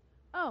porn?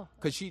 Oh,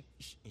 because she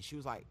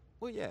was like,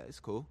 well, yeah,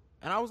 it's cool.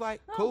 And I was like,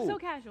 cool, so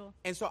casual.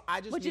 And so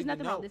I just which is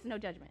nothing wrong. There's no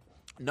judgment.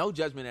 No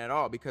judgment at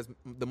all because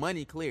the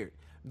money cleared.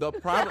 The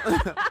problem,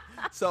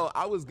 so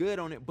I was good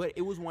on it, but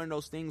it was one of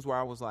those things where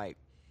I was like,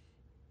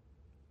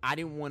 I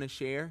didn't want to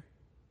share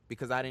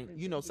because I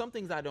didn't, some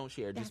things I don't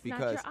share just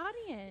because not your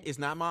audience. It's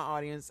not my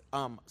audience.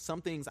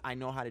 Some things I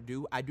know how to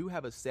do. I do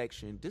have a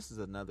section. This is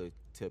another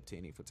tip to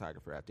any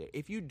photographer out there.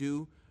 If you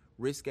do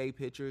risque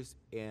pictures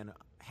and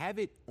have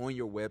it on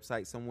your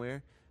website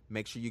somewhere,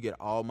 make sure you get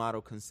all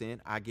model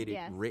consent. I get it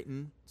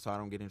written so I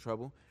don't get in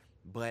trouble.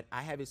 But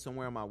I have it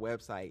somewhere on my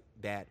website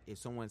that if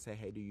someone say,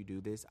 hey, do you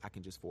do this? I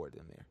can just forward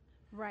them there.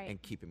 Right.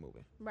 And keep it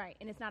moving. Right.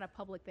 And it's not a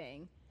public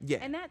thing. Yeah.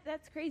 And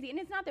that's crazy. And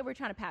it's not that we're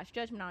trying to pass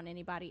judgment on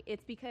anybody.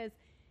 It's because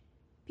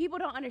people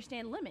don't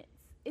understand limits.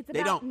 It's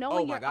about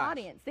knowing your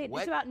audience.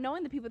 It's about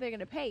knowing the people they're going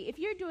to pay. If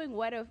you're doing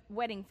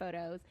wedding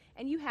photos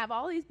and you have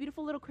all these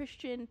beautiful little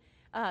Christian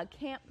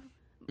camp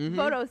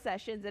photo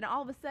sessions and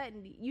all of a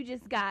sudden you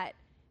just got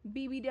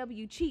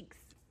BBW cheeks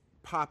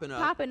popping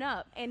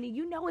up, and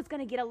you know it's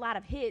gonna get a lot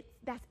of hits.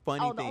 That's the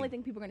only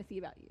thing people are gonna see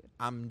about you.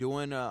 I'm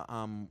doing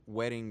a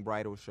wedding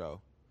bridal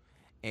show,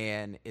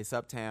 and it's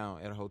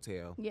uptown at a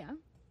hotel. Yeah.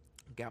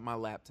 Got my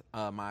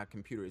laptop, my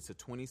computer. It's a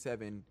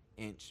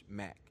 27-inch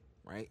Mac,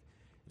 right?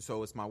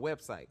 So it's my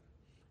website,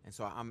 and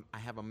so I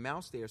have a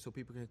mouse there so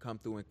people can come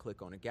through and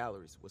click on the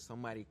galleries. Well,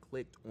 somebody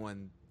clicked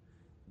on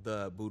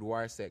the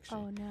boudoir section.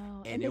 Oh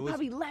no! And they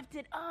probably left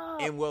it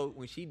up. And well,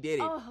 when she did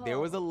it, there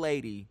was a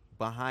lady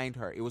behind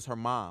her. It was her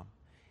mom,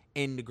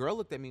 and the girl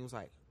looked at me and was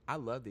like, "I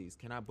love these.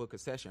 Can I book a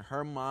session?"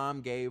 Her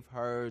mom gave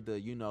her the,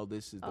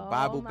 this is the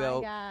Bible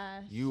Belt.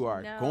 Gosh. You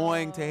are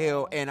going to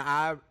hell. And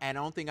I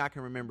don't think I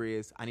can remember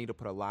is I need to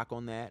put a lock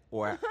on that,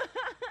 or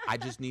I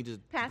just need to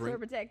password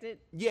protected.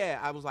 Yeah,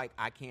 I was like,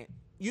 I can't,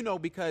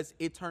 because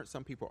it turns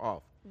some people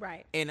off.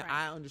 Right. And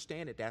I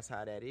understand that that's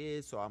how that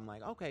is. So I'm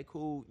like, okay,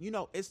 cool.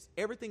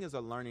 Everything is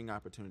a learning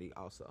opportunity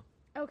also.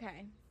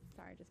 Okay.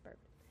 Sorry, just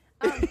burped.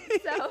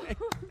 So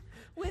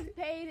with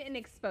paid and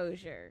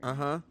exposure.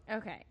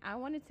 Okay. I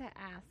wanted to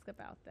ask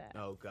about that.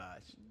 Oh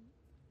gosh.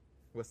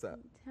 What's up?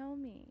 Tell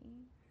me,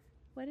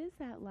 what is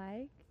that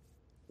like?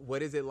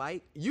 What is it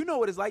like? You know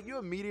what it's like. You're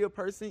a media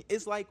person.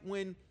 It's like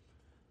when,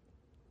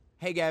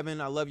 hey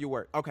Gavin, I love your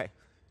work. Okay.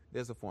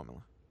 There's a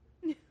formula.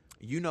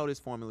 You know this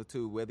formula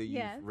too, whether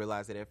you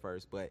realize it at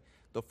first. But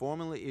the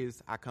formula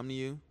is I come to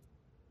you,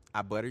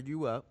 I butter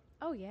you up.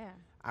 Oh, yeah.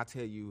 I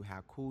tell you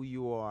how cool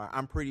you are.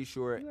 I'm pretty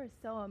sure. You are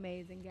so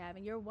amazing,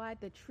 Gavin. You're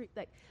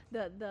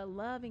the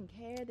love and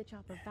care that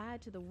y'all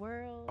provide to the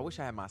world. I wish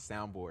I had my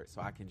soundboard so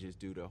I can just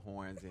do the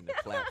horns and the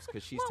claps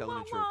because she's telling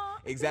the truth.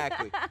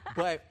 Exactly.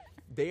 But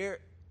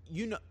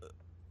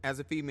as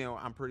a female,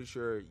 I'm pretty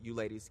sure you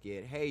ladies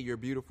get, hey, you're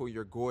beautiful,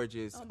 you're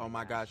gorgeous. Oh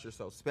my gosh, you're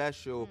so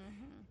special.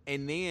 Mm-hmm.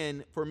 And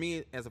then for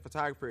me as a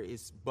photographer,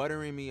 it's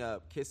buttering me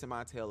up, kissing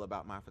my tail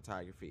about my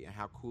photography and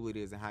how cool it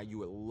is and how you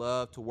would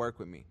love to work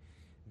with me.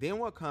 Then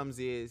what comes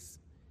is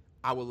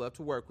I would love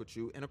to work with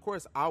you. And of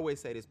course, I always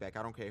say this back.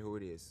 I don't care who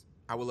it is.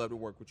 I would love to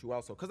work with you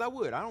also. Because I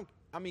would.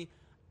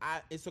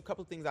 It's a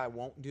couple of things I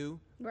won't do.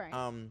 Right.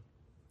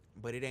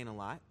 But it ain't a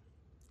lot.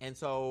 And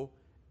so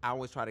I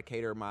always try to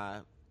cater my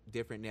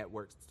different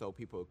networks so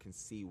people can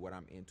see what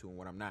I'm into and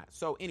what I'm not.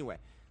 So anyway,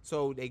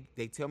 so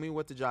they tell me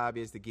what the job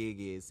is, the gig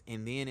is,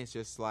 and then it's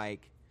just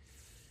like,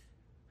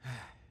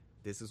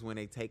 this is when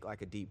they take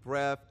like a deep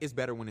breath. It's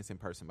better when it's in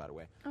person, by the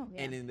way. Oh,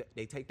 yeah. And then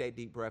they take that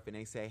deep breath and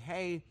they say,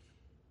 hey,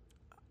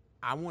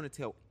 I want to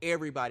tell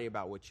everybody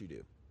about what you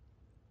do.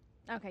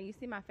 Okay, you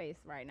see my face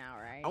right now,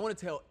 right? I want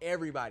to tell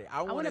everybody.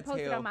 I want to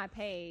post it on my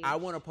page. I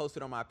want to post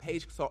it on my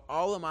page so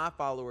all of my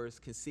followers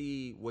can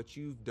see what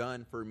you've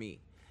done for me.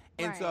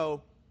 And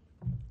so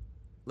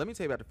let me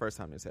tell you about the first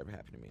time this ever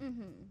happened to me.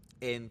 Mm-hmm.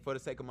 And for the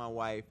sake of my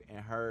wife and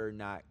her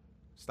not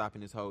stopping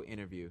this whole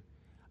interview,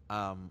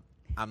 I'm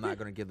not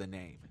going to give the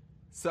name.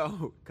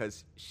 So,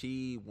 because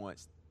she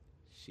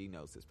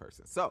knows this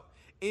person. So,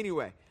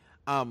 anyway,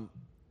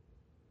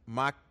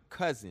 my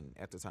cousin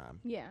at the time,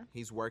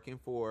 he's working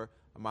for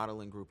a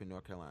modeling group in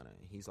North Carolina.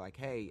 He's like,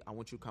 hey, I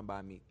want you to come by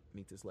and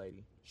meet this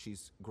lady.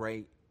 She's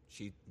great.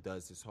 She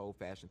does this whole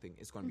fashion thing.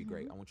 It's going to be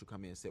great. I want you to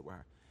come in and sit with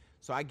her.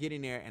 So I get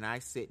in there and I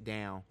sit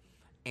down,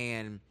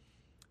 and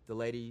the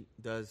lady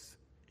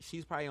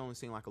she's probably only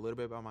seen like a little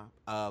bit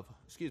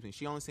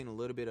she only seen a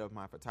little bit of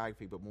my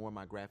photography, but more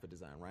my graphic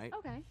design, right?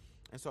 Okay.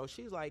 And so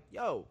she's like,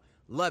 yo,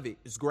 love it.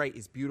 It's great.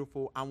 It's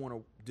beautiful. I want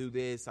to do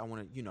this. I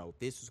want to,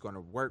 this is going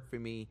to work for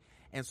me.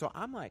 And so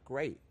I'm like,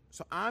 great.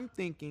 So I'm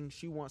thinking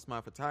she wants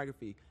my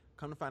photography.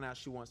 Come to find out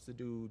she wants to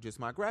do just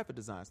my graphic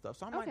design stuff.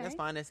 So I'm like, that's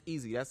fine. That's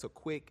easy. That's a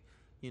quick,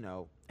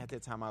 at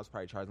that time I was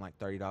probably charging like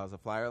 $30 a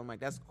flyer. I'm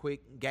like, that's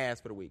quick gas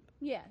for the week.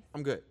 Yes.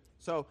 I'm good.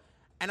 So,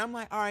 and I'm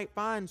like, all right,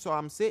 fine. So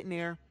I'm sitting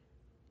there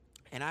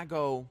and I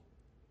go,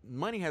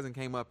 money hasn't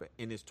came up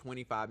in this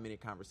 25-minute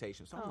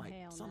conversation. So I'm like,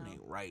 something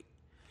ain't right.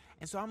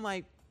 And so I'm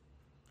like,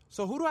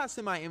 so who do I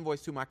send my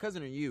invoice to, my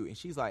cousin or you? And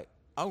she's like,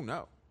 oh,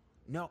 no.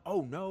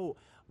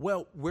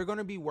 Well, we're going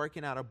to be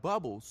working out of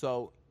Bubble.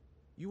 So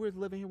you were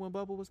living here when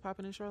Bubble was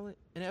popping in Charlotte,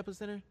 in the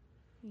Epicenter?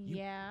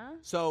 Yeah.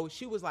 So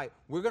she was like,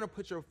 we're going to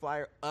put your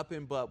flyer up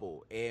in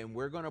Bubble, and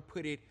we're going to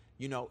put it,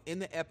 in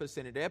the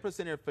Epicenter. The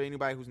Epicenter, for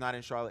anybody who's not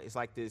in Charlotte, is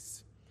like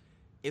this.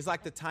 It's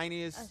like the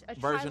tiniest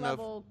version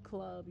of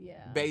club,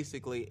 yeah.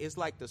 Basically, it's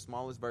like the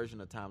smallest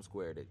version of Times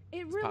Square.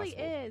 It really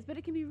is, but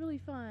it can be really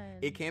fun.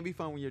 It can be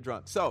fun when you're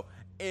drunk. So,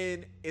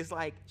 and it's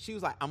like, she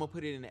was like, I'm going to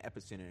put it in the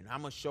Epicenter, and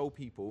I'm going to show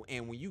people.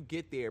 And when you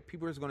get there,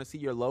 people are going to see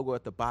your logo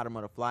at the bottom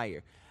of the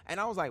flyer. And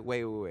I was like,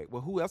 wait.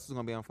 Well, who else is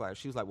going to be on the flyer?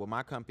 She was like, well,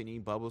 my company,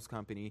 Bubbles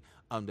company,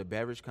 the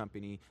beverage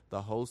company,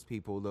 the host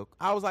people. Look,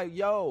 I was like,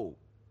 no.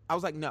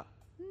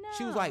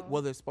 She was like,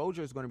 well, the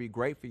exposure is going to be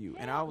great for you.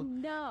 And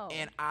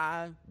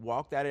I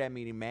walked out of that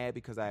meeting mad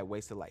because I had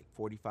wasted like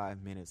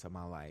 45 minutes of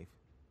my life.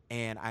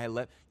 And I had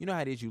left. You know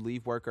how it is, you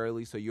leave work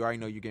early, so you already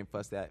know you're getting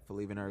fussed at for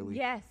leaving early.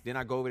 Yes. Then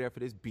I go over there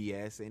for this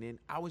BS, and then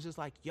I was just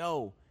like,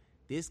 yo,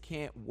 this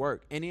can't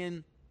work. And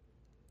then,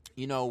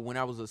 when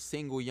I was a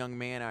single young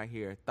man out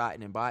here,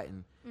 thotting and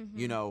botting,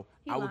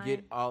 I would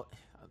get all,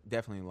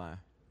 Definitely lying.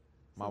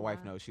 My a wife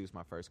lie. knows she was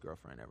my first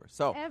girlfriend ever.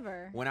 So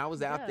Ever? when I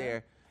was out Duh.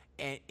 there,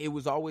 and it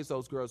was always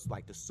those girls,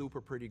 like the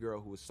super pretty girl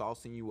who was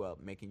saucing you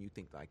up, making you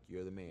think like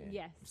you're the man.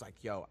 Yes. It's like,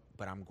 yo,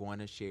 but I'm going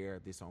to share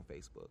this on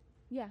Facebook.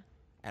 Yeah.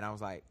 And I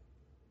was like,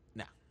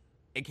 nah,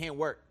 it can't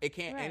work. It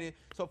can't. Right. And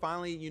so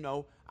finally,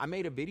 I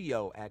made a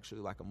video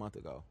actually like a month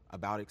ago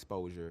about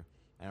exposure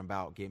and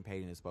about getting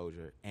paid in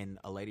exposure. And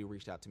a lady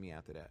reached out to me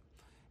after that.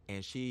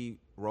 And she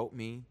wrote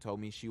me, told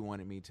me she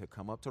wanted me to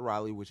come up to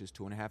Raleigh, which is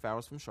 2.5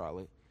 hours from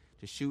Charlotte,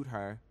 to shoot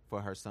her for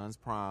her son's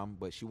prom.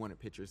 But she wanted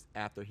pictures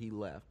after he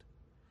left.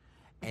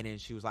 And then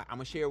she was like, I'm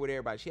going to share it with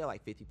everybody. She had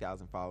like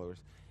 50,000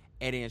 followers.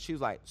 And then she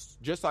was like,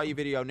 just saw your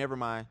video, never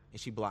mind. And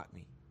she blocked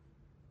me.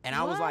 And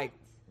I was What? like,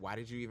 why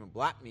did you even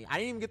block me? I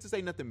didn't even get to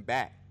say nothing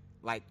back.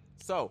 Like,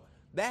 so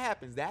that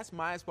happens. That's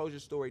my exposure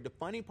story. The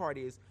funny part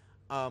is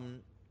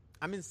I'm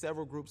in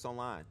several groups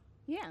online.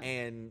 Yeah.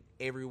 And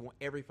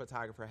every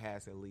photographer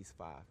has at least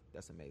 5.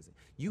 That's amazing.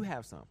 You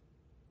have some.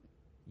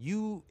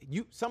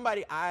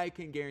 Somebody, I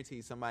can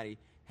guarantee somebody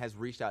has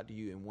reached out to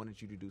you and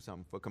wanted you to do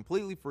something for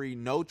completely free,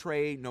 no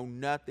trade, no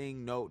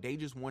nothing, they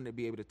just wanted to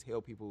be able to tell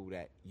people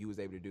that you was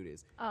able to do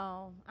this.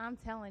 Oh, I'm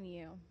telling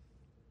you.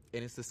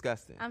 And it's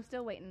disgusting. I'm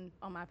still waiting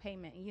on my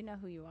payment. You know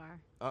who you are.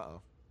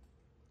 Uh-oh.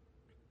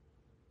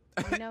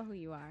 You know who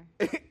you are.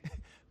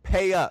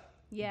 Pay up.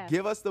 Yes.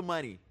 Give us the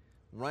money.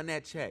 Run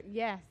that check.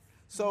 Yes.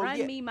 So, Run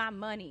yeah. me my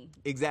money.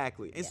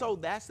 Exactly. And Yes. so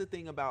that's the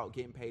thing about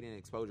getting paid in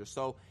exposure.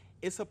 So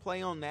it's a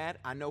play on that.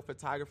 I know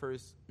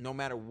photographers, no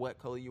matter what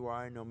color you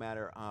are, no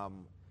matter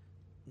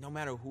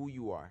who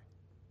you are,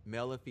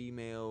 male or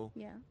female,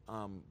 Yeah.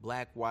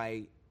 black,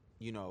 white,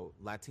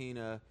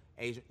 Latina,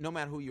 Asian, no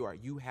matter who you are,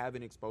 you have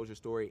an exposure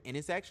story. And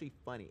it's actually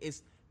funny.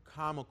 It's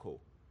comical.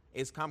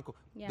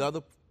 Yeah. The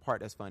other part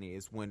that's funny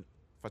is when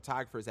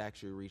photographers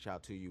actually reach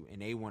out to you and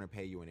they want to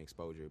pay you an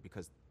exposure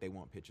because they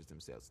want pictures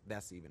themselves.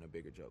 That's even a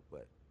bigger joke,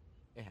 but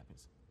it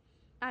happens.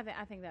 I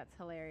think that's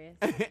hilarious.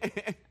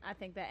 I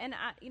think that, and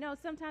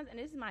sometimes, and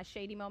this is my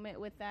shady moment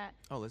with that.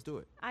 Oh, let's do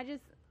it.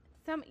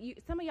 Some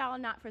of y'all are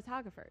not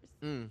photographers.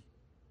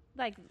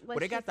 Like, Well,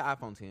 they got the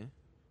iPhone 10.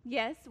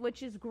 Yes,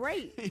 which is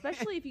great,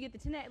 especially if you get the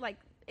 10. Like,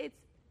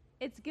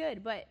 it's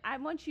good, but I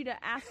want you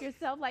to ask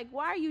yourself, like,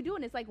 why are you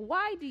doing this? Like,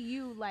 why do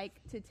you like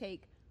to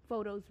take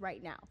photos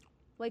right now?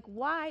 Like,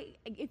 why?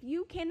 If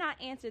you cannot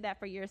answer that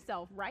for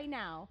yourself right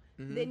now,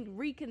 then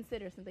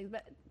reconsider some things.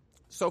 But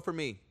so for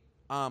me,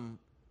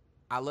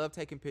 I love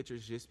taking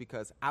pictures just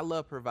because I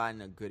love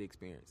providing a good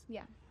experience.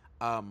 yeah,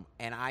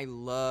 And I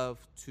love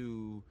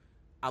to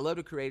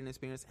create an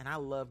experience, and I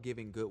love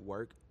giving good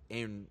work.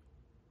 And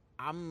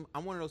I'm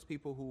one of those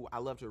people who I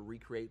love to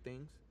recreate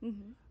things.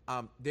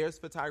 There's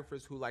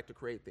photographers who like to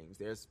create things.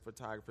 There's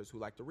photographers who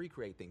like to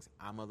recreate things.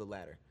 I'm of the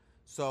latter.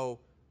 So,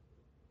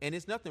 and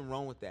there's nothing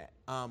wrong with that.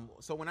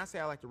 So when I say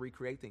I like to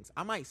recreate things,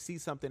 I might see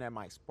something that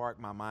might spark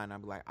my mind. I'll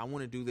be like, I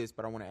want to do this,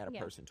 but I want to add a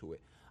person to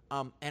it.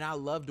 And I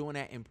love doing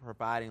that and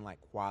providing like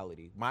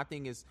quality. My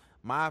thing is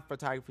my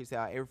photography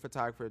style. Every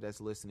photographer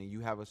that's listening, you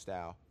have a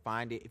style.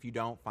 Find it. If you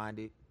don't find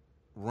it,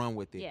 run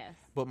with it. Yes.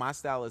 But my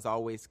style is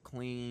always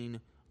clean,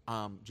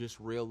 just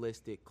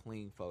realistic,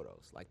 clean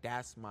photos. Like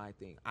that's my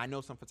thing. I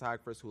know some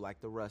photographers who like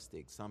the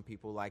rustic. Some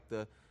people like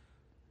the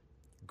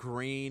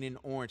green and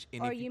orange.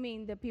 And or you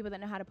mean the people that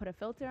know how to put a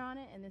filter on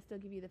it and then still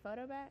give you the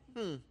photo back?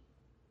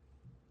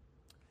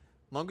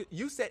 Longer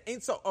you said,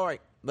 and so all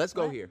right, let's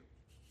go What? here.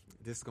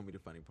 This is gonna be the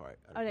funny part.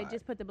 Or they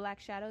just put the black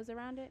shadows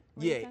around it?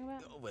 What are yeah. you talking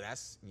about? Well,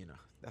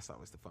 that's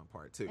always the fun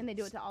part too. And they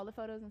do it to all the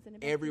photos and send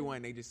it back to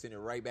Everyone, they just send it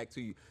right back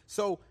to you.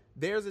 So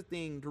there's a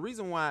thing.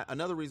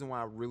 Another reason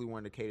why I really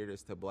wanted to cater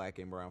this to black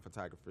and brown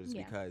photographers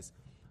Yeah. because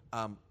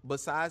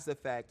besides the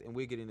fact, and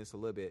we'll get into this a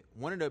little bit,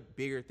 one of the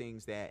bigger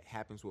things that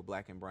happens with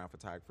black and brown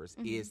photographers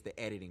is the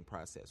editing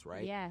process,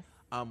 right? Yes.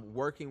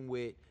 Working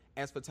with,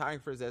 as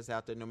photographers that's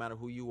out there, no matter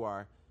who you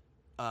are,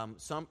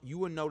 you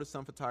will notice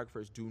some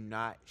photographers do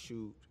not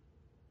shoot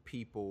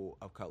people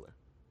of color.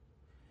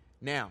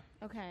 Now,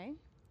 Okay.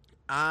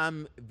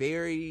 I'm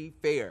very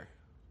fair.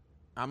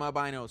 I'm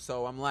albino,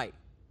 so I'm light.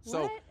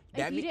 So What?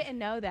 If you didn't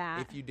know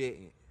that. If you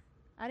didn't.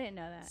 I didn't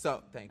know that.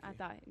 So, thank you. I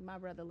thought my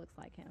brother looks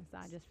like him, so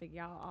I just figured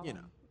y'all all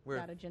we're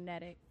got a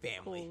genetic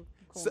family.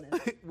 coolness.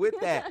 So, with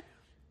that,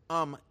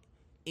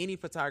 any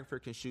photographer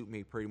can shoot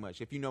me pretty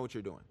much if you know what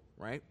you're doing,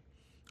 right?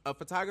 A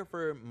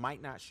photographer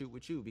might not shoot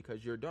with you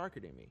because you're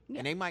darker than me. Yeah.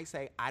 And they might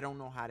say, I don't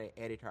know how to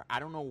edit her. I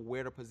don't know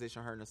where to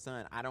position her in the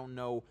sun. I don't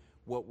know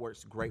what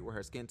works great with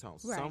her skin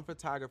tones. Right. Some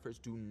photographers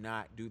do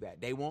not do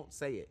that. They won't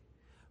say it.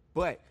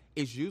 But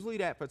it's usually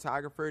that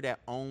photographer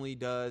that only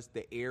does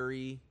the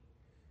airy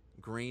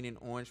green and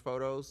orange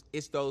photos.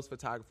 It's those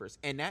photographers.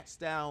 And that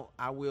style,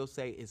 I will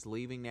say, is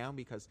leaving now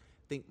because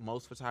I think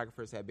most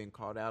photographers have been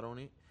called out on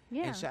it.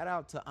 Yeah. And shout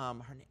out to,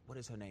 what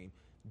is her name?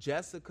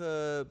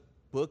 Jessica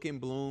Book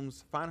and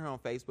Blooms. Find her on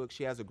Facebook.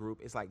 She has a group.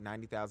 It's like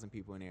 90,000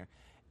 people in there.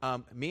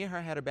 Me and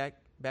her had a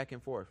back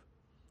and forth.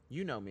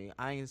 You know me.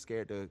 I ain't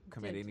scared to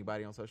come at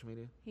anybody on social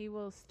media. He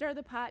will stir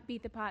the pot,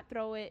 beat the pot,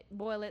 throw it,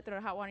 boil it,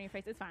 throw hot water in your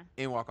face. It's fine.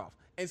 And walk off.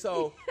 And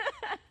so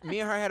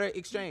me and her had an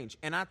exchange.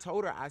 And I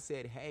told her, I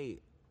said, hey,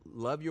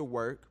 love your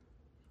work.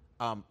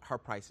 Her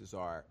prices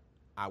are,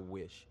 I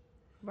wish.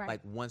 Right.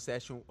 Like one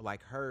session,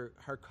 like her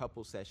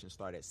couple sessions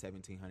start at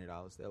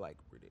 $1,700. They're like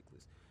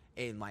ridiculous.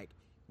 And like,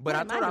 but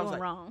I told her, I was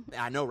like, wrong?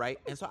 I know, right?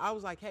 And so I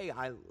was like, hey,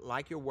 I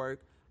like your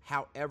work.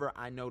 However,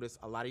 I noticed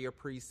a lot of your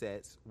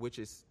presets, which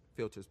is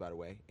filters, by the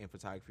way, in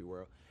photography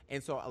world.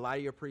 And so a lot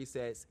of your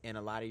presets and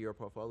a lot of your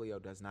portfolio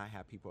does not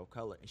have people of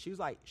color. And she was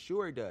like,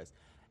 sure it does.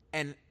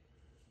 And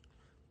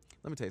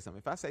let me tell you something.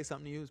 If I say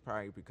something to you, it's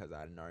probably because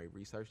I hadn't already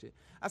researched it.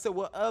 I said,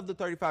 well, of the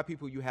 35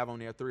 people you have on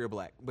there, 3 are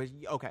black. But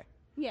okay.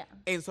 Yeah.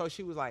 And so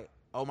she was like,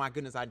 oh my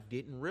goodness, I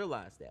didn't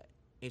realize that.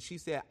 And she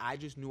said, I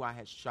just knew I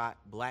had shot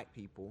black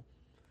people.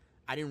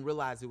 I didn't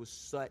realize it was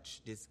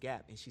such this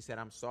gap. And she said,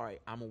 I'm sorry,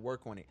 I'm going to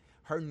work on it.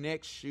 Her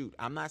next shoot,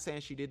 I'm not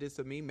saying she did this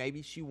to me.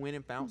 Maybe she went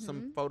and found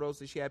some photos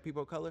that she had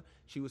people of color.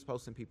 She was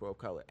posting people of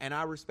color. And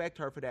I respect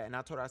her for that. And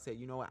I told her, I said,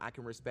 you know what, I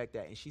can respect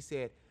that. And she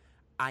said,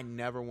 I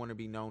never want to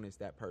be known as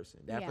that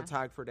person. That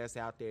photographer that's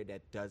out there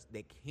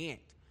that can't.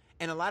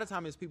 And a lot of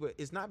times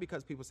it's not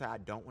because people say, I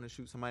don't want to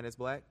shoot somebody that's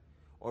black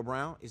or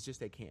brown. It's just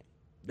they can't.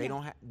 They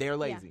don't have, they're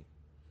lazy. Yeah.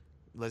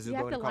 Let's just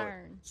go into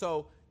color.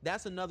 So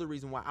that's another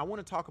reason why I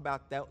want to talk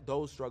about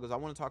those struggles. I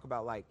want to talk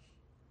about like,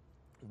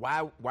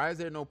 why is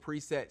there no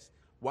presets?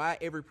 Why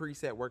every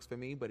preset works for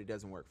me, but it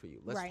doesn't work for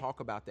you? Let's talk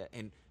about that.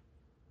 And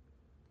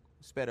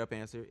sped up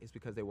answer is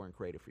because they weren't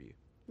created for you.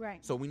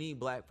 Right. So we need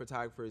black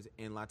photographers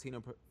and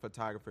Latino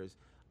photographers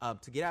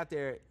to get out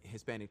there,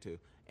 Hispanic too.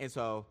 And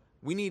so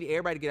we need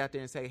everybody to get out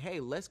there and say, hey,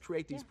 let's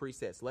create these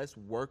presets. Let's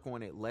work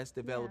on it. Let's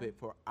develop it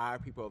for our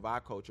people of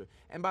our culture.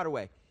 And by the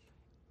way,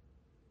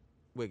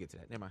 we'll get to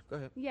that. Never mind. Go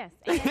ahead. Yes.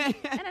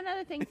 And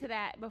another thing to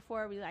that,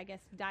 before we, I guess,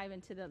 dive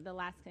into the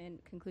last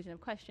conclusion of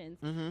questions,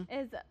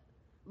 is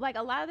like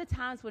a lot of the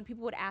times when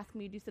people would ask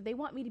me to do so, they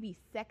want me to be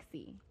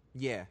sexy.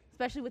 Yeah.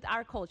 Especially with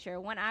our culture.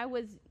 When I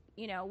was,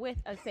 with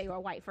a, say, or a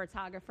white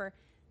photographer,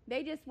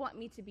 they just want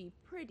me to be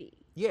pretty.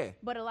 Yeah.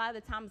 But a lot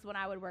of the times when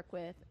I would work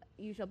with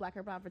usual black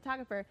or brown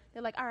photographer,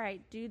 they're like, all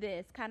right, do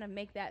this, kind of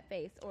make that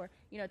face, or,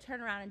 turn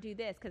around and do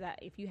this. Because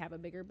if you have a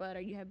bigger butt or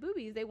you have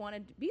boobies, they want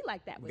to be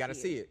like that with you. Got to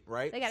see it,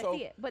 right? They got to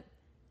see it. But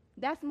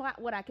that's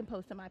what I can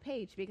post on my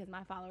page because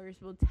my followers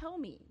will tell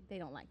me they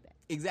don't like that.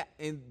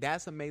 Exactly. And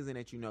that's amazing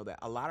that you know that.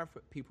 A lot of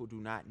people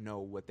do not know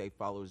what their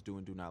followers do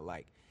and do not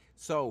like.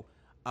 So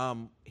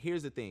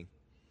here's the thing.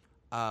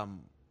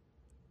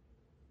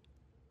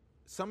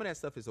 Some of that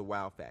stuff is a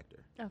wow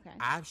factor. Okay.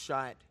 I've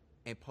shot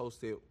and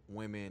posted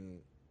women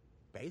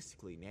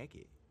basically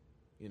naked,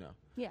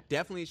 Yeah.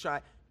 Definitely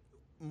shot.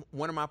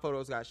 One of my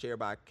photos got shared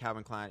by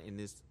Calvin Klein, and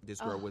this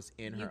girl was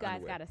in her underwear. You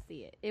guys got to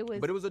see it.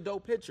 But it was a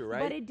dope picture,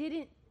 right?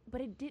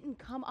 But it didn't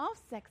come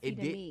off sexy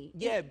to me.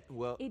 Yeah,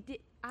 it did.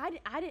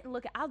 I didn't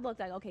look. I looked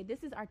like, okay,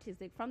 this is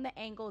artistic from the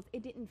angles.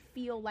 It didn't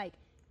feel like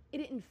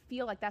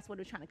that's what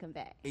it was trying to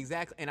convey.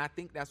 Exactly, and I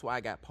think that's why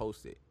I got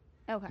posted.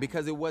 Okay.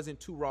 Because it wasn't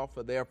too raw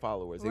for their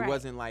followers. Right. It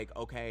wasn't like,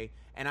 okay.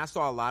 And I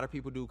saw a lot of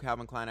people do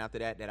Calvin Klein after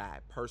that I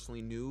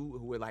personally knew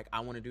who were like,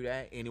 I want to do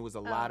that. And it was a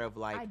lot of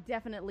like. I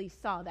definitely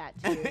saw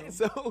that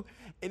too.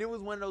 And it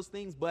was one of those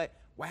things. But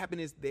what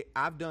happened is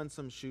I've done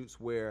some shoots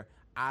where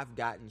I've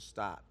gotten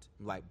stopped.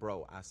 Like,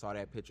 bro, I saw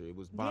that picture. It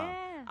was bomb.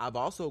 Yeah. I've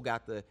also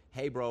got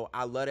hey, bro,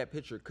 I love that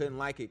picture. Couldn't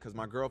like it because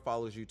my girl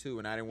follows you too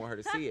and I didn't want her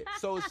to see it.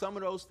 So some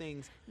of those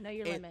things. Know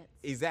your limits.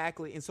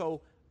 Exactly. And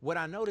so what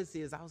I noticed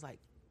is I was like,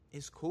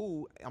 it's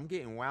cool. I'm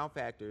getting wow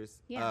factors.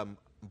 Yeah.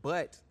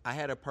 But I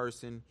had a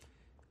person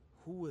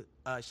who,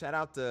 shout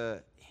out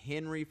to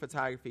Henry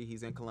Photography.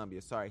 He's in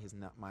Colombia. Sorry,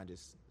 mine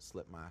just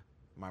slipped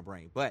my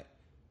brain. But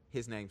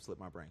his name slipped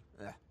my brain.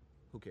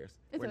 Who cares?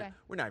 We're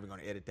not even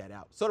going to edit that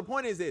out. So the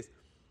point is this.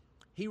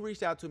 He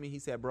reached out to me. He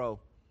said, bro,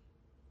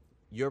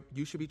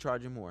 you should be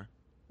charging more.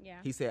 Yeah.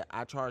 He said,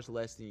 I charge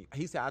less than you.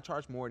 He said, I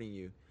charge more than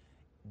you,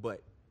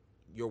 but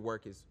your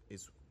work is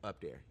up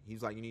there. He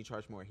was like, you need to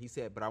charge more. He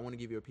said, but I want to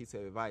give you a piece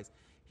of advice.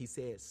 He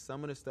said,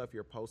 some of the stuff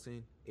you're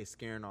posting is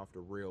scaring off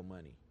the real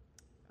money.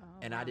 Oh,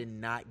 and wow. I did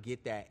not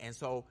get that. And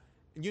so,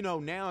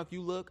 now if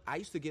you look, I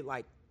used to get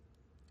like,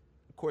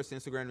 of course,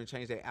 Instagram to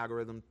change their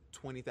algorithm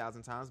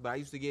 20,000 times, but I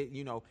used to get,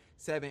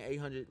 700,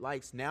 800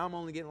 likes. Now I'm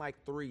only getting like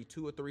 200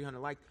 or 300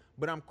 likes,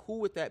 but I'm cool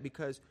with that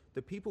because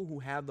the people who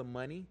have the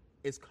money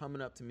is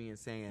coming up to me and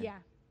saying,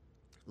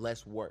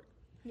 let's work.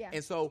 Yeah.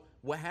 And so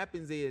what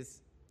happens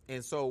is,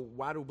 and so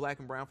why do black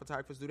and brown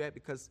photographers do that?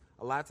 Because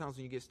a lot of times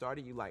when you get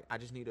started, you like, I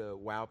just need to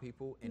wow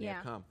people and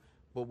they'll come.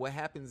 But what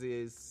happens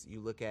is you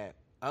look at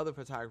other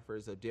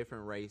photographers of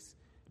different races,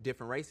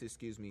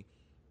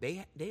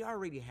 they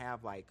already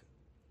have like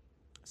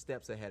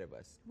steps ahead of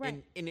us.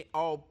 Right. In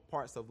all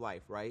parts of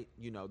life, right?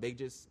 They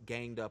just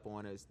ganged up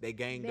on us.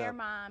 Their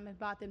mom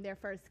bought them their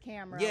first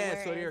camera.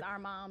 Yeah, whereas our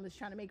mom was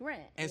trying to make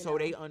rent. And so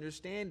they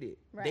understand it.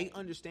 Right. They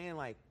understand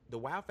like the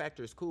wow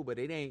factor is cool, but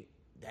that ain't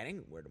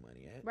where the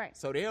money at. Right.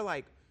 So they're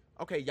like,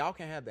 okay, y'all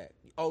can have that.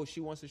 Oh,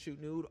 she wants to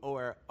shoot nude,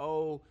 or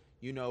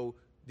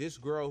this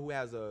girl who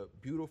has a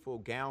beautiful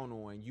gown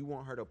on, you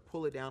want her to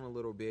pull it down a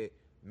little bit,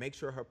 make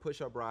sure her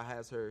push-up bra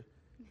has her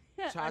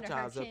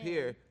cha-chas up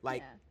here.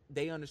 Like,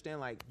 they understand,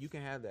 like, you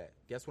can have that.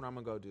 Guess what I'm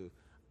going to go do?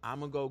 I'm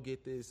going to go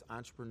get this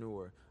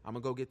entrepreneur. I'm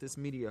going to go get this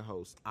media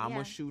host. I'm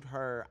going to shoot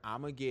her.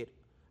 I'm going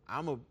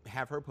to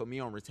have her put me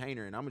on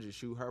retainer, and I'm going to just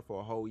shoot her for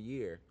a whole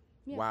year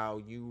while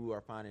you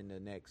are finding the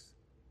next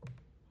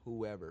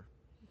whoever.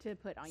 To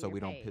put on so your we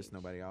page. Don't piss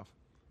nobody off.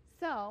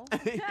 So,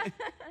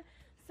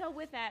 so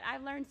with that,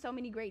 I've learned so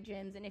many great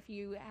gems, and if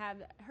you have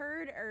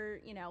heard or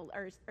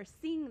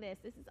seeing this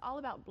is all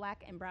about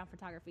Black and brown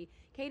photography,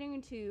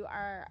 catering to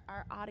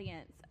our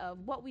audience of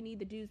what we need,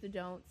 the do's, the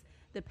don'ts,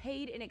 the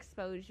paid and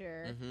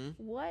exposure. Mm-hmm.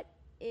 What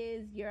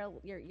is your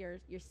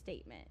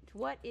statement?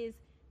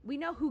 We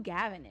know who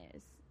Gavin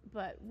is,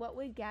 but what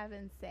would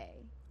Gavin say?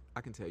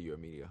 I can tell you're a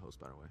media host,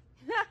 by the way.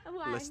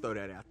 Why? Let's throw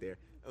that out there.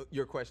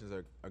 Your questions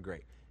are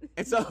great.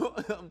 And so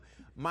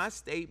my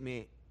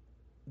statement,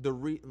 let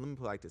me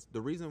put it like this.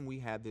 The reason we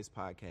have this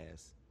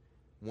podcast,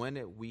 one,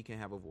 that we can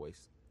have a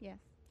voice. Yes.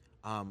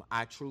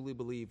 I truly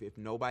believe if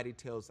nobody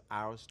tells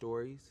our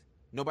stories,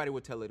 nobody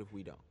would tell it if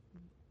we don't.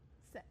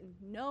 So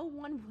no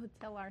one will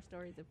tell our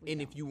stories if we don't.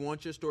 And if you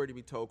want your story to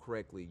be told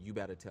correctly, you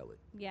better tell it.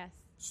 Yes.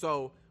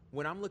 So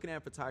when I'm looking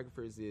at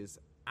photographers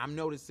I'm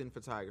noticing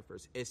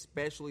photographers,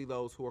 especially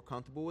those who are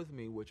comfortable with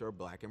me, which are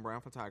Black and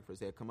brown photographers,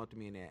 that come up to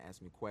me and they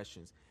ask me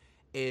questions.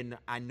 And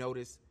I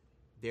notice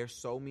there's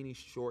so many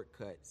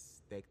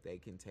shortcuts that they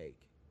can take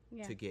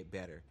to get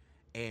better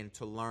and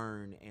to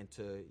learn and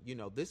to,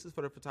 this is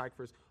for the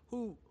photographers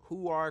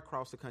who are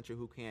across the country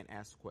who can't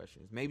ask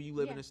questions. Maybe you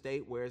live in a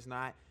state where it's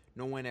not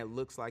no one that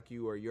looks like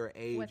you or your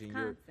age.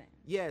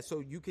 Wisconsin.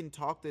 So you can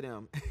talk to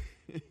them.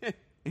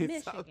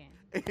 Michigan.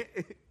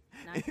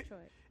 Not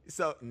Detroit.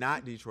 So,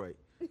 not Detroit.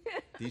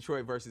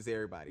 Detroit versus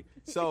everybody.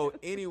 So,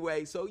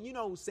 anyway,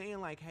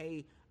 saying like,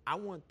 hey, I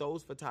want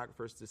those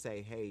photographers to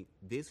say, hey,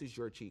 this is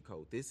your cheat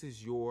code. This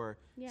is your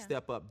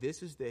step up.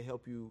 This is to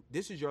help you.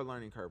 This is your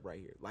learning curve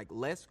right here. Like,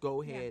 let's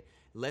go ahead.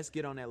 Let's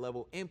get on that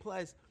level. And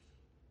plus,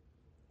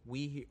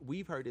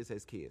 we've heard this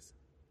as kids.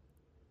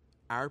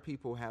 Our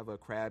people have a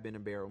crab in a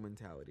barrel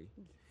mentality.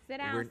 Sit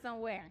down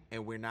somewhere.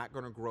 And we're not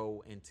going to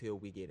grow until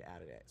we get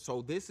out of that.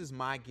 So this is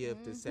my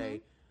gift to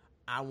say,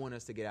 I want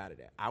us to get out of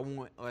that. I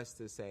want us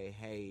to say,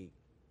 hey,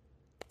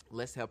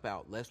 let's help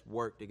out. Let's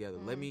work together.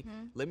 Let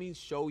me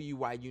show you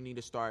why you need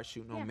to start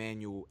shooting on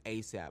manual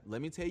ASAP.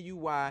 Let me tell you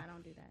why. I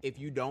don't do that. If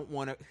you don't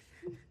want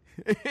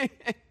to.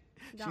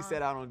 She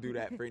said I don't do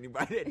that for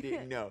anybody that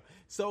didn't know.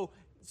 So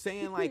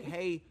saying like,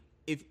 hey,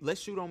 let's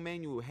shoot on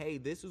manual. Hey,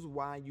 this is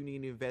why you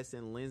need to invest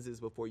in lenses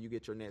before you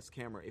get your next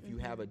camera if you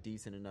have a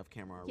decent enough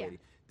camera already.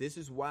 This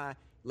is why,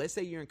 let's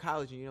say you're in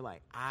college and you're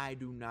like, I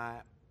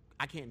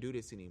can't do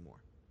this anymore.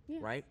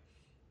 Right?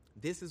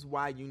 This is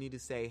why you need to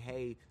say,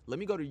 hey, let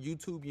me go to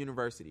YouTube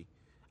University.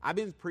 I've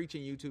been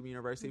preaching YouTube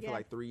University for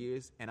like 3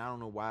 years, and I don't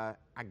know why.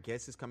 I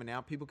guess it's coming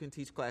out. People can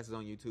teach classes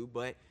on YouTube,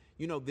 but,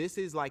 this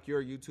is like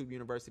your YouTube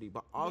University.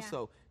 But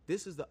also,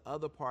 this is the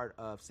other part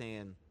of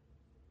saying,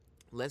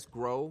 let's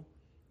grow,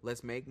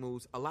 let's make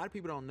moves. A lot of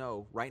people don't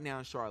know, right now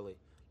in Charlotte,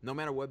 no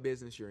matter what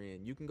business you're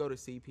in, you can go to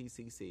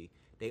CPCC.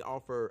 They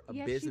offer a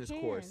business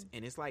course,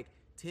 and it's like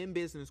 10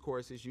 business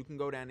courses. You can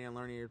go down there and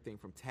learn everything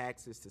from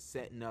taxes to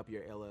setting up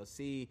your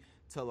LLC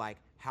to like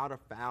how to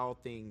file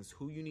things,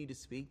 who you need to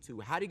speak to,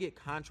 how to get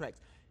contracts.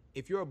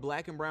 If you're a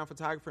Black and brown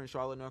photographer in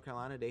Charlotte, North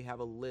Carolina, they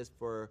have a list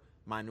for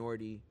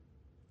minority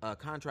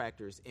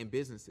contractors and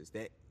businesses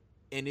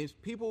and it's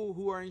people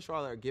who are in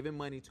Charlotte are giving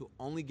money to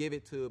only give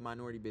it to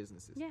minority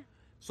businesses. Yeah.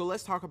 So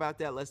let's talk about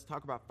that. Let's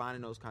talk about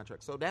finding those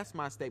contracts. So that's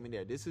my statement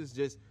there. This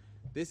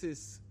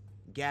is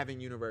Gavin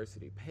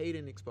University, paid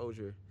in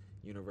exposure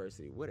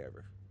University,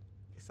 whatever.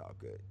 It's all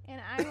good. And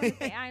I want to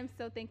say I am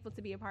so thankful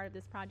to be a part of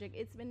this project.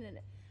 It's been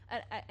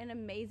an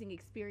amazing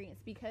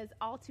experience because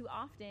all too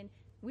often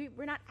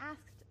we're not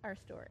asked our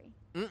story.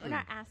 We're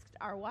not asked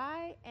our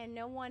why, and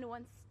no one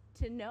wants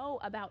to know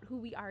about who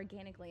we are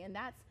organically, and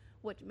that's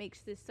what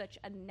makes this such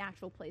a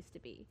natural place to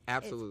be.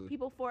 Absolutely. It's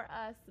people for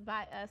us,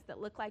 by us, that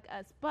look like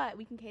us, but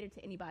we can cater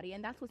to anybody,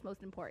 and that's what's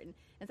most important.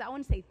 And so I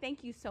want to say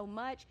thank you so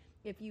much.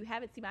 If you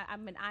haven't seen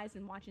I've been eyes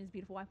and watching this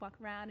beautiful wife walk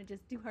around and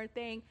just do her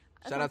thing.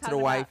 Shout out to the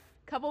wife.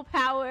 Couple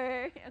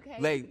power. Okay.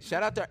 Like,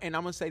 shout out to her. And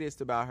I'm going to say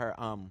this about her.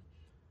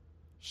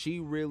 She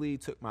really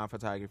took my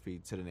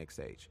photography to the next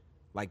stage.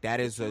 Like, that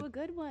is a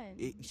good one.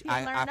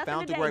 I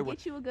found the great one.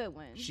 Get you a good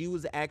one. She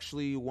was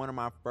actually one of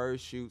my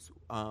first shoots.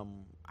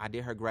 I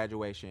did her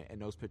graduation,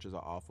 and those pictures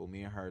are awful.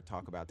 Me and her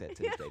talk about that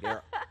to this day.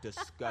 They're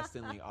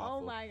disgustingly awful.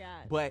 Oh, my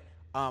God. But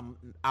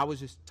I was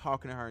just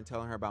talking to her and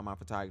telling her about my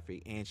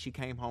photography, and she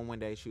came home one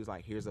day. She was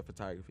like, here's a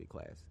photography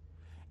class.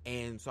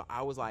 And so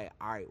I was like,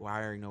 all right, well,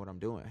 I already know what I'm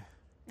doing.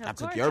 I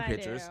took your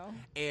pictures.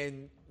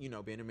 And,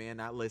 being a man,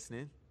 not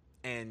listening.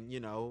 And,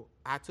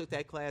 I took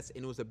that class,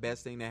 and it was the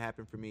best thing that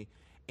happened for me.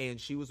 And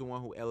she was the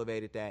one who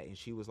elevated that, and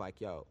she was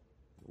like, yo,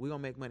 we're going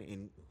to make money.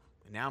 And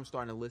Now I'm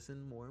starting to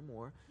listen more and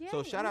more. Yay,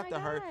 so shout out to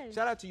her. gosh.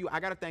 Shout out to you. I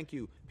got to thank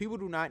you. People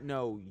do not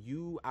know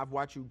you. I've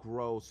watched you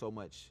grow so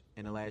much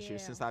in the last year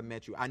since I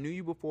met you. I knew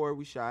you before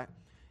we shot.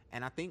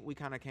 And I think we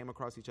kind of came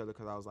across each other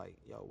because I was like,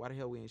 yo, why the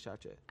hell we ain't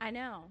shot yet? I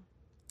know.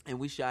 And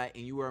we shot,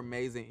 and you were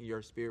amazing, and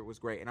your spirit was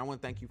great. And I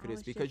want to thank you for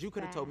this because you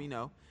could have told me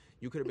no.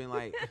 You could have been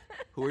like,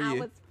 who are you? I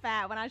was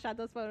fat when I shot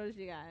those photos,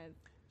 you guys.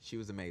 She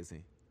was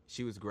amazing.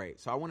 She was great.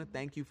 So I want to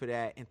thank you for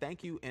that. And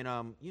thank you.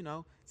 And, you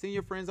know, send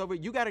your friends over.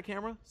 You got a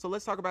camera. So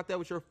let's talk about that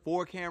with your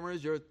 4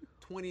 cameras, your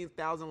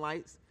 20,000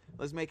 lights.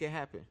 Let's make it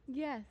happen.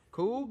 Yes.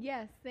 Cool?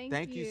 Yes.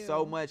 Thank you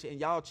so much. And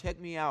y'all check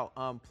me out.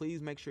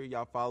 Please make sure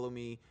y'all follow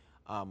me.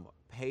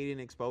 Paid in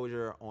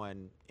Exposure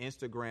on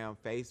Instagram,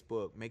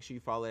 Facebook. Make sure you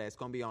follow that. It's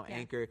going to be on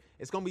Anchor.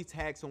 It's going to be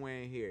tagged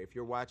somewhere in here. If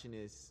you're watching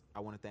this, I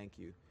want to thank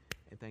you.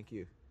 And thank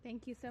you.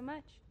 Thank you so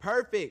much.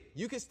 Perfect.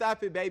 You can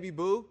stop it, baby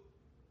boo.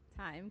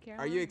 Time,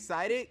 Caroline. Are you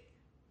excited?